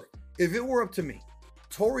 Look, if it were up to me,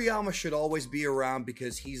 Toriyama should always be around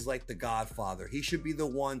because he's like the godfather. He should be the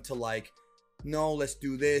one to like, no, let's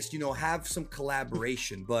do this, have some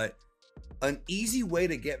collaboration. But an easy way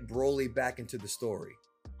to get Broly back into the story,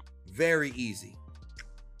 very easy.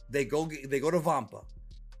 They go to Vampa.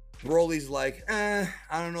 Broly's like, I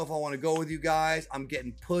don't know if I want to go with you guys. I'm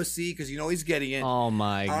getting pussy because he's getting it. Oh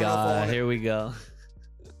my god, here we go.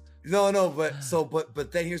 No,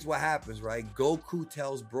 but then here's what happens, right? Goku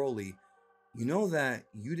tells Broly, you know that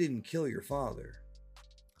you didn't kill your father.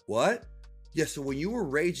 What? Yeah, so when you were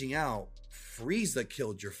raging out, Frieza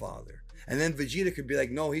killed your father. And then Vegeta could be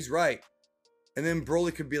like, no, he's right. And then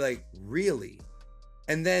Broly could be like, really?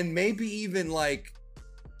 And then maybe even like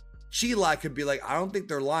Chi-Lai could be like, I don't think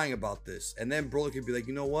they're lying about this. And then Broly could be like,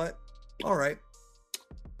 you know what? All right.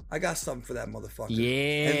 I got something for that motherfucker.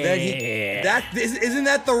 Yeah. And then isn't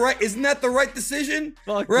that the right decision?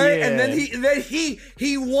 Fuck right? Yeah. And then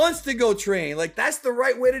he wants to go train. Like that's the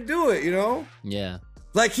right way to do it, Yeah.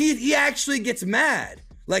 Like he actually gets mad.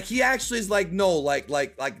 Like he actually is like, no, like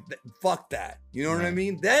fuck that. You know what I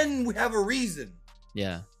mean? Then we have a reason.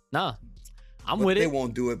 Yeah. No. I'm but with they it.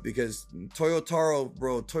 Won't do it because Toyotaro,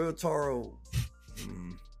 bro.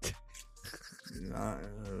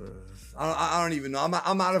 I don't even know.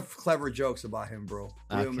 I'm out of clever jokes about him, bro. What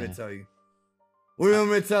do you want me to tell you? What do you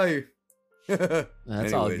want me to tell you?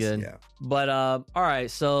 That's all good. Yeah. But all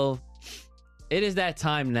right, so it is that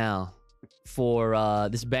time now for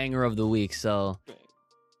this banger of the week. So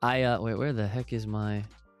I wait, where the heck is my?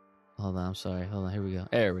 Hold on, I'm sorry. Hold on, here we go.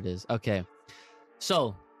 There it is. Okay,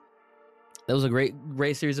 so that was a great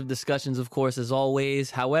series of discussions, of course, as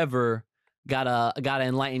always. However, gotta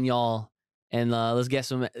enlighten y'all. And let's get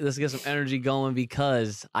some energy going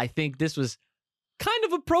because I think this was kind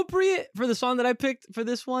of appropriate for the song that I picked for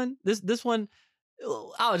this one. This one,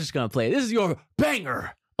 I was just gonna play it. This is your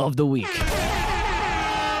banger of the week.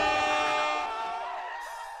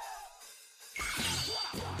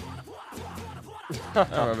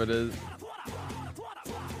 However it is.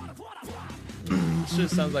 Shit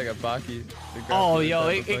sounds like a Baki. Oh, yo,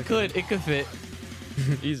 it could fit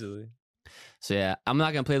easily. So yeah, I'm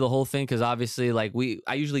not gonna play the whole thing because obviously, like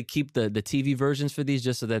I usually keep the TV versions for these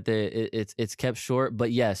just so that it's kept short.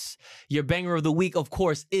 But yes, your banger of the week, of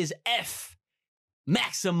course, is F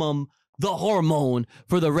Maximum the Hormone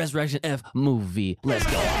for the Resurrection F movie. Let's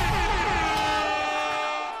go.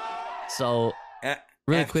 So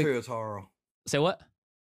really quick, Toyotaro. Say what?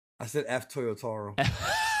 I said F Toyotaro.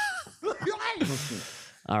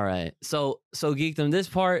 All right. So Geekdom, this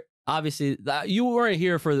part. Obviously, you weren't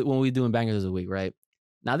here for when we were doing bangers of the week, right?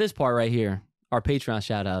 Now, this part right here, our Patreon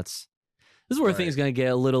shout-outs. This is where things going to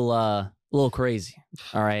get a little crazy,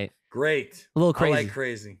 all right? Great. A little crazy. I like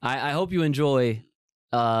crazy. I hope you enjoy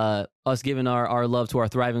us giving our love to our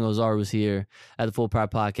thriving Ozarus here at the Full Power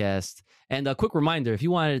Podcast. And a quick reminder, if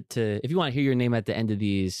you want to hear your name at the end of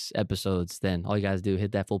these episodes, then all you guys do,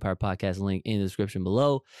 hit that Full Power Podcast link in the description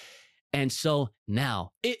below. And so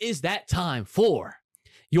now, it is that time for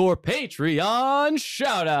your Patreon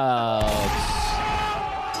shoutouts.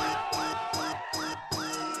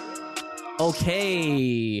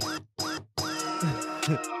 Okay.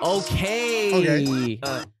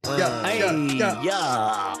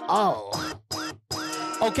 Oh.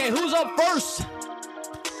 Okay, who's up first?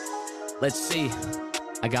 Let's see.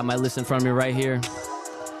 I got my list in front of me right here.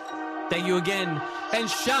 Thank you again. And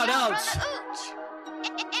shout outs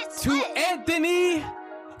to Anthony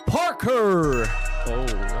Parker. Oh,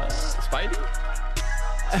 Spidey?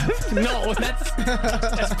 No, that's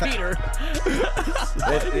Peter.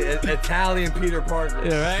 Italian Peter Parker.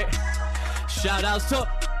 Yeah, right? Shout outs to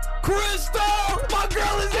Crystal! My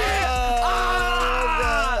girl is here!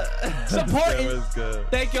 Supporting. That was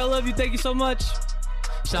good. Thank you, I love you. Thank you so much.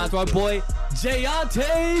 Shout out to our boy,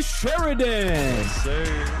 Jayante Sheridan. Yes, sir.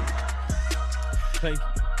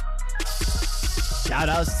 Shout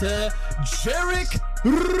outs to Jarek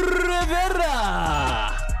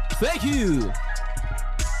Rivera. Thank you.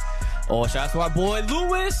 Oh, shout out to our boy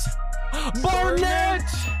Louis Barnett.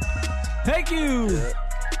 Thank you.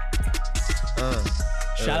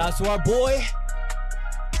 Shout out to our boy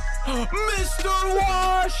Mr.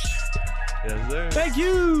 Wash. Yes, sir. Thank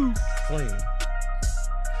you. Clean.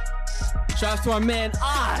 Shout out to our man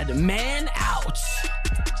Odd Man Out.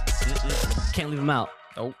 Can't leave him out.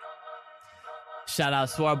 Nope. Shout out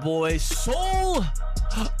to our boy Soul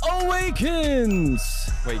Awakens.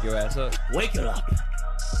 Wake your ass up. Wake it up.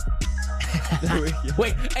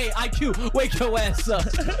 Wait, hey, IQ, wake your ass up.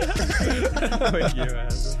 Wake your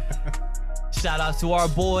ass up. Shout out to our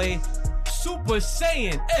boy Super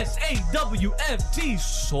Saiyan SAWFT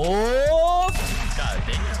Soft. God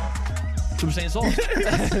damn. Super Saiyan Soft.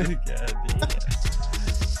 God damn.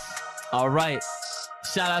 All right.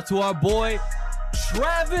 Shout out to our boy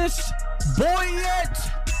Travis Boyette.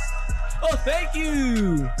 Oh, thank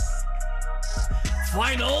you.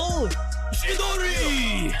 Final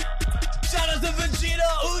Chidori. Shout out to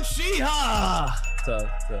Vegeta Uchiha.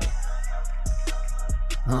 Tough.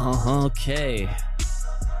 Okay.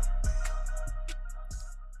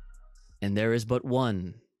 And there is but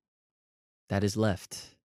one that is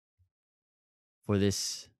left for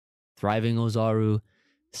this Thriving Ozaru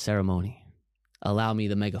ceremony. Allow me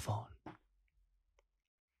the megaphone.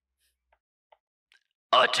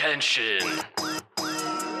 Attention.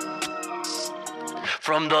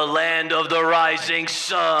 From the land of the rising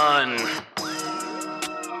sun.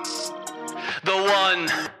 The one.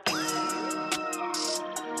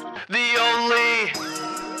 The only.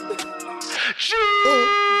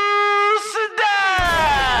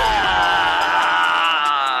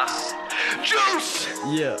 Juice.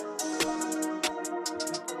 Yeah.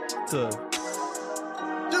 Tough.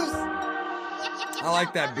 I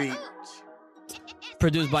like that beat.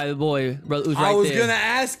 Produced by the boy, brother, who's right I was there. gonna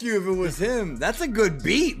ask you if it was him. That's a good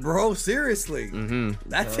beat, bro. Seriously,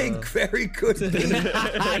 that's a very good beat.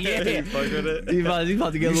 Yeah. Fuck with it. He's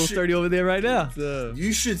about to get a little sturdy over there right now.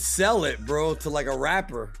 You should sell it, bro, to like a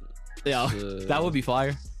rapper. Yeah, that would be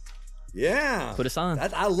fire. Yeah, Put us on.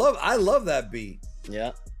 I love that beat.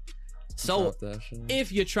 Yeah. So,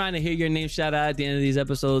 if you're trying to hear your name shout out at the end of these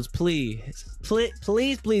episodes, please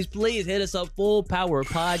hit us up. Full Power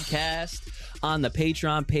Podcast on the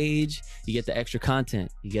Patreon page. You get the extra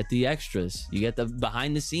content, you get the extras, you get the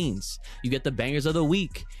behind the scenes, you get the bangers of the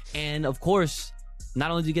week, and of course,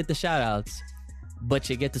 not only do you get the shout outs, but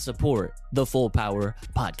you get to support the Full Power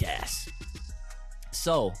Podcast.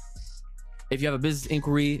 So, if you have a business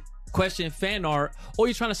inquiry, question, fan art, or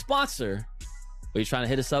you're trying to sponsor, or you're trying to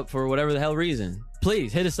hit us up for whatever the hell reason,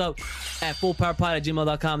 please hit us up at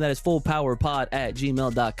fullpowerpod@gmail.com. That is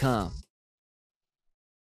fullpowerpod@gmail.com.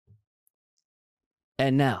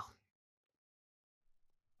 And now,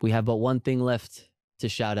 we have but one thing left to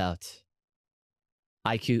shout out.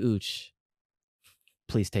 IQ Ooch,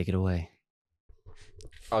 please take it away.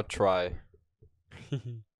 I'll try.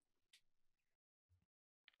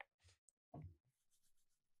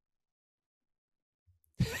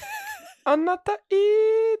 Anata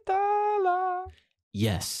itala.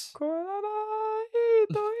 Yes. Korara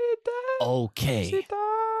ito ite. Okay.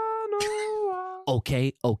 Shitanoa.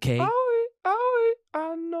 Okay. Aoi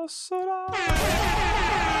anosora.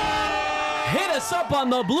 Hit us up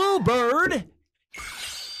on the Bluebird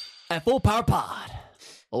at Full Power Pod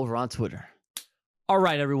over on Twitter. All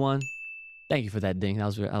right, everyone. Thank you for that ding. That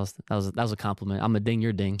was a compliment. I'm a ding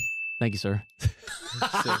your ding. Thank you, sir.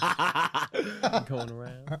 Going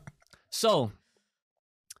around. So,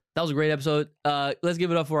 that was a great episode. Let's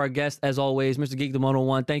give it up for our guest, as always, Mr.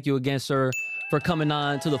 Geekdom101. Thank you again, sir, for coming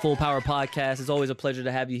on to the Full Power Podcast. It's always a pleasure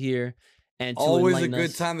to have you here. And to Always a enlighten good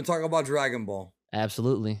us. time to talk about Dragon Ball.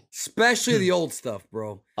 Absolutely. Especially the old stuff,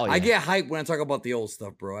 bro. Oh, yeah. I get hyped when I talk about the old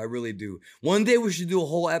stuff, bro. I really do. One day we should do a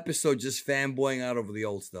whole episode just fanboying out over the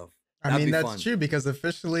old stuff. I mean, that's true because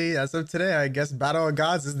officially, as of today, I guess Battle of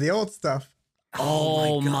Gods is the old stuff.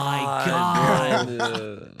 Oh my God.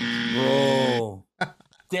 Bro.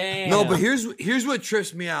 Damn. No, but here's what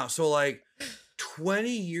trips me out. So like 20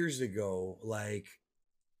 years ago, like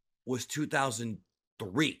was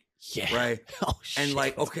 2003. Yeah. Right. Oh shit. And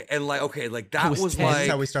like like that was 10. like This is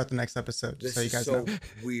how we start the next episode, just this so you is guys so know.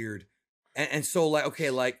 weird. And so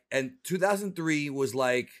like and 2003 was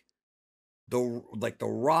like the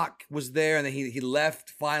Rock was there, and then he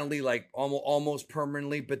left finally, like almost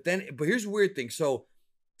permanently. But here's the weird thing. So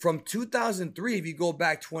from 2003, if you go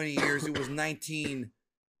back 20 years, it was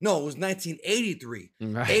 1983.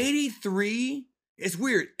 Right. 83. It's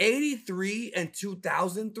weird. 83 and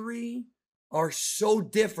 2003 are so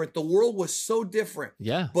different. The world was so different.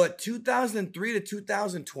 Yeah. But 2003 to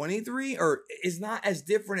 2023 is not as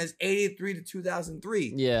different as 83 to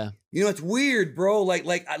 2003. Yeah. You know, it's weird, bro.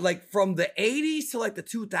 Like from the 80s to like the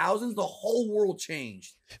 2000s, the whole world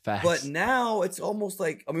changed. Facts. But now it's almost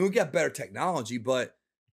like, I mean, we got better technology, but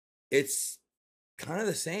it's kind of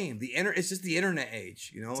the same. It's just the internet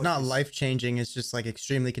age, you know? It's not life-changing. It's just like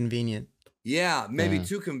extremely convenient. Yeah, maybe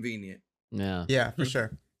too convenient. Yeah. Yeah, for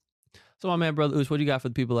sure. So my man, brother Oosh, what do you got for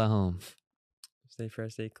the people at home? Stay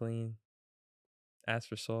fresh, stay clean. Ask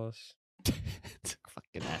for sauce.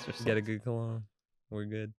 Fucking ask for sauce. Get a good cologne. We're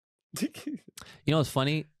good. You know what's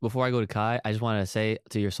funny? Before I go to Kai, I just wanted to say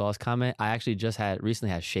to your sauce comment, I actually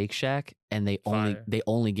recently had Shake Shack, and they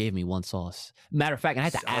only gave me one sauce. Matter of fact, I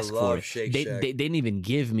had to ask for it. They didn't even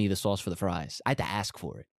give me the sauce for the fries. I had to ask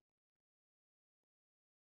for it.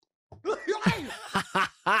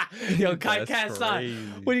 Yo, Kai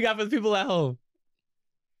Kassan, what do you got for the people at home?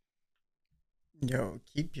 Yo,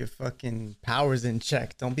 keep your fucking powers in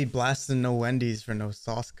check. Don't be blasting no Wendy's for no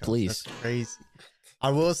sauce cups. Please. That's crazy. I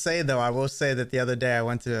will say that the other day I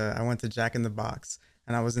went to Jack in the Box,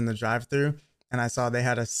 and I was in the drive-thru, and I saw they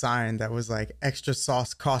had a sign that was like extra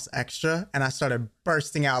sauce costs extra, and I started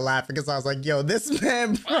bursting out laughing because I was like, yo, this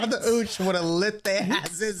man, Brother Ooch, would have lit their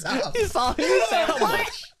asses up. You said how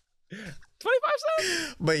much? 25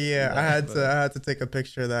 cents? But yeah, I had to take a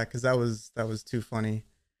picture of that because that was too funny.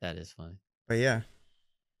 That is funny. But yeah.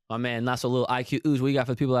 My man, not so little IQ Ooze, what you got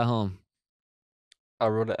for the people at home? I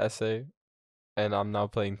wrote an essay, and I'm now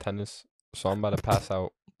playing tennis, so I'm about to pass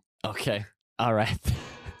out. Okay. All right.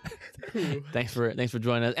 Thanks for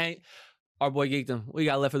joining us. Hey, our boy Geekdom, what you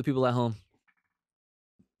got left for the people at home?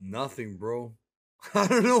 Nothing, bro. I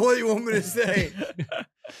don't know what you want me to say.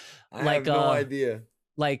 I have no idea.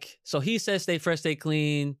 Like, so he says stay fresh, stay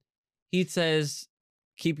clean. He says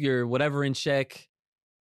keep your whatever in check.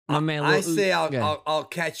 My man, I say I'll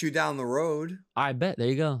catch you down the road. I bet. There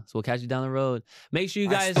you go. So we'll catch you down the road. Make sure you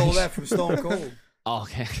guys. I stole that from Stone Cold. Oh,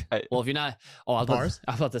 okay. Well, if you're not, I was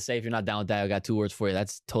about to say if you're not down with that, I got 2 words for you.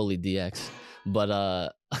 That's totally DX.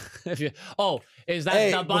 But if you, is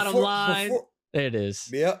that the bottom line? There it is.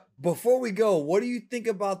 Yeah. Before we go, what do you think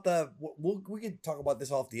about we can talk about this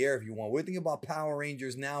off the air if you want. What do you think about Power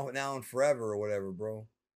Rangers now and forever or whatever, bro?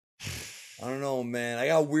 I don't know, man. I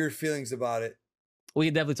got weird feelings about it. We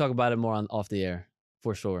can definitely talk about it more off the air,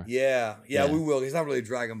 for sure. Yeah, we will. It's not really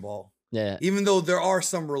Dragon Ball. Yeah. Even though there are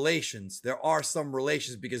some relations.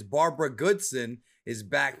 Because Barbara Goodson is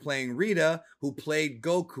back playing Rita, who played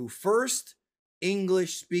Goku. First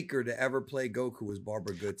English speaker to ever play Goku was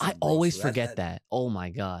Barbara Goodson. I always forget that. Oh my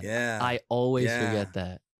God. Yeah. I always forget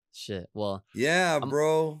that. Shit. Well. Yeah,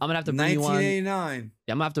 bro. I'm gonna have to bring you on. 1989.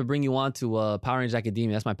 Yeah, I'm gonna have to bring you on to Power Rangers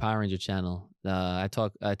Academia. That's my Power Ranger channel. I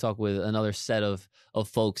talk with another set of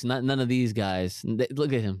folks. None of these guys.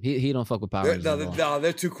 Look at him. He don't fuck with Power Rangers. No,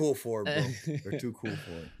 they're too cool for it, bro. They're too cool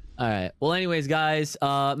for it. All right. Well, anyways, guys,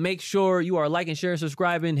 make sure you are liking, sharing,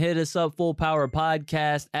 subscribing. Hit us up, Full Power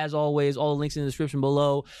Podcast. As always, all the links in the description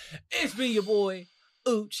below. It's been your boy,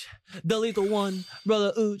 Ooch, the lethal one,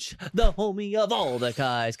 brother Ooch, the homie of all the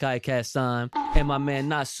Kais, Kai Kassan, and my man,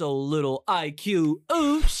 not so little IQ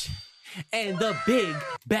Ooch, and the big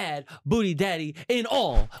bad booty daddy in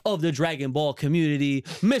all of the Dragon Ball community,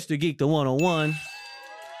 Mr. Geekdom101.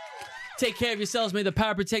 Take care of yourselves. May the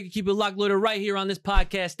power protect you. Keep it locked, loaded right here on this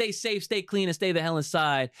podcast. Stay safe, stay clean, and stay the hell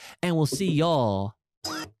inside. And we'll see y'all.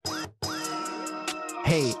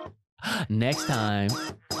 Hey, next time.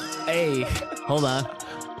 Hey, hold on.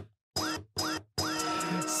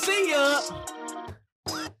 See ya.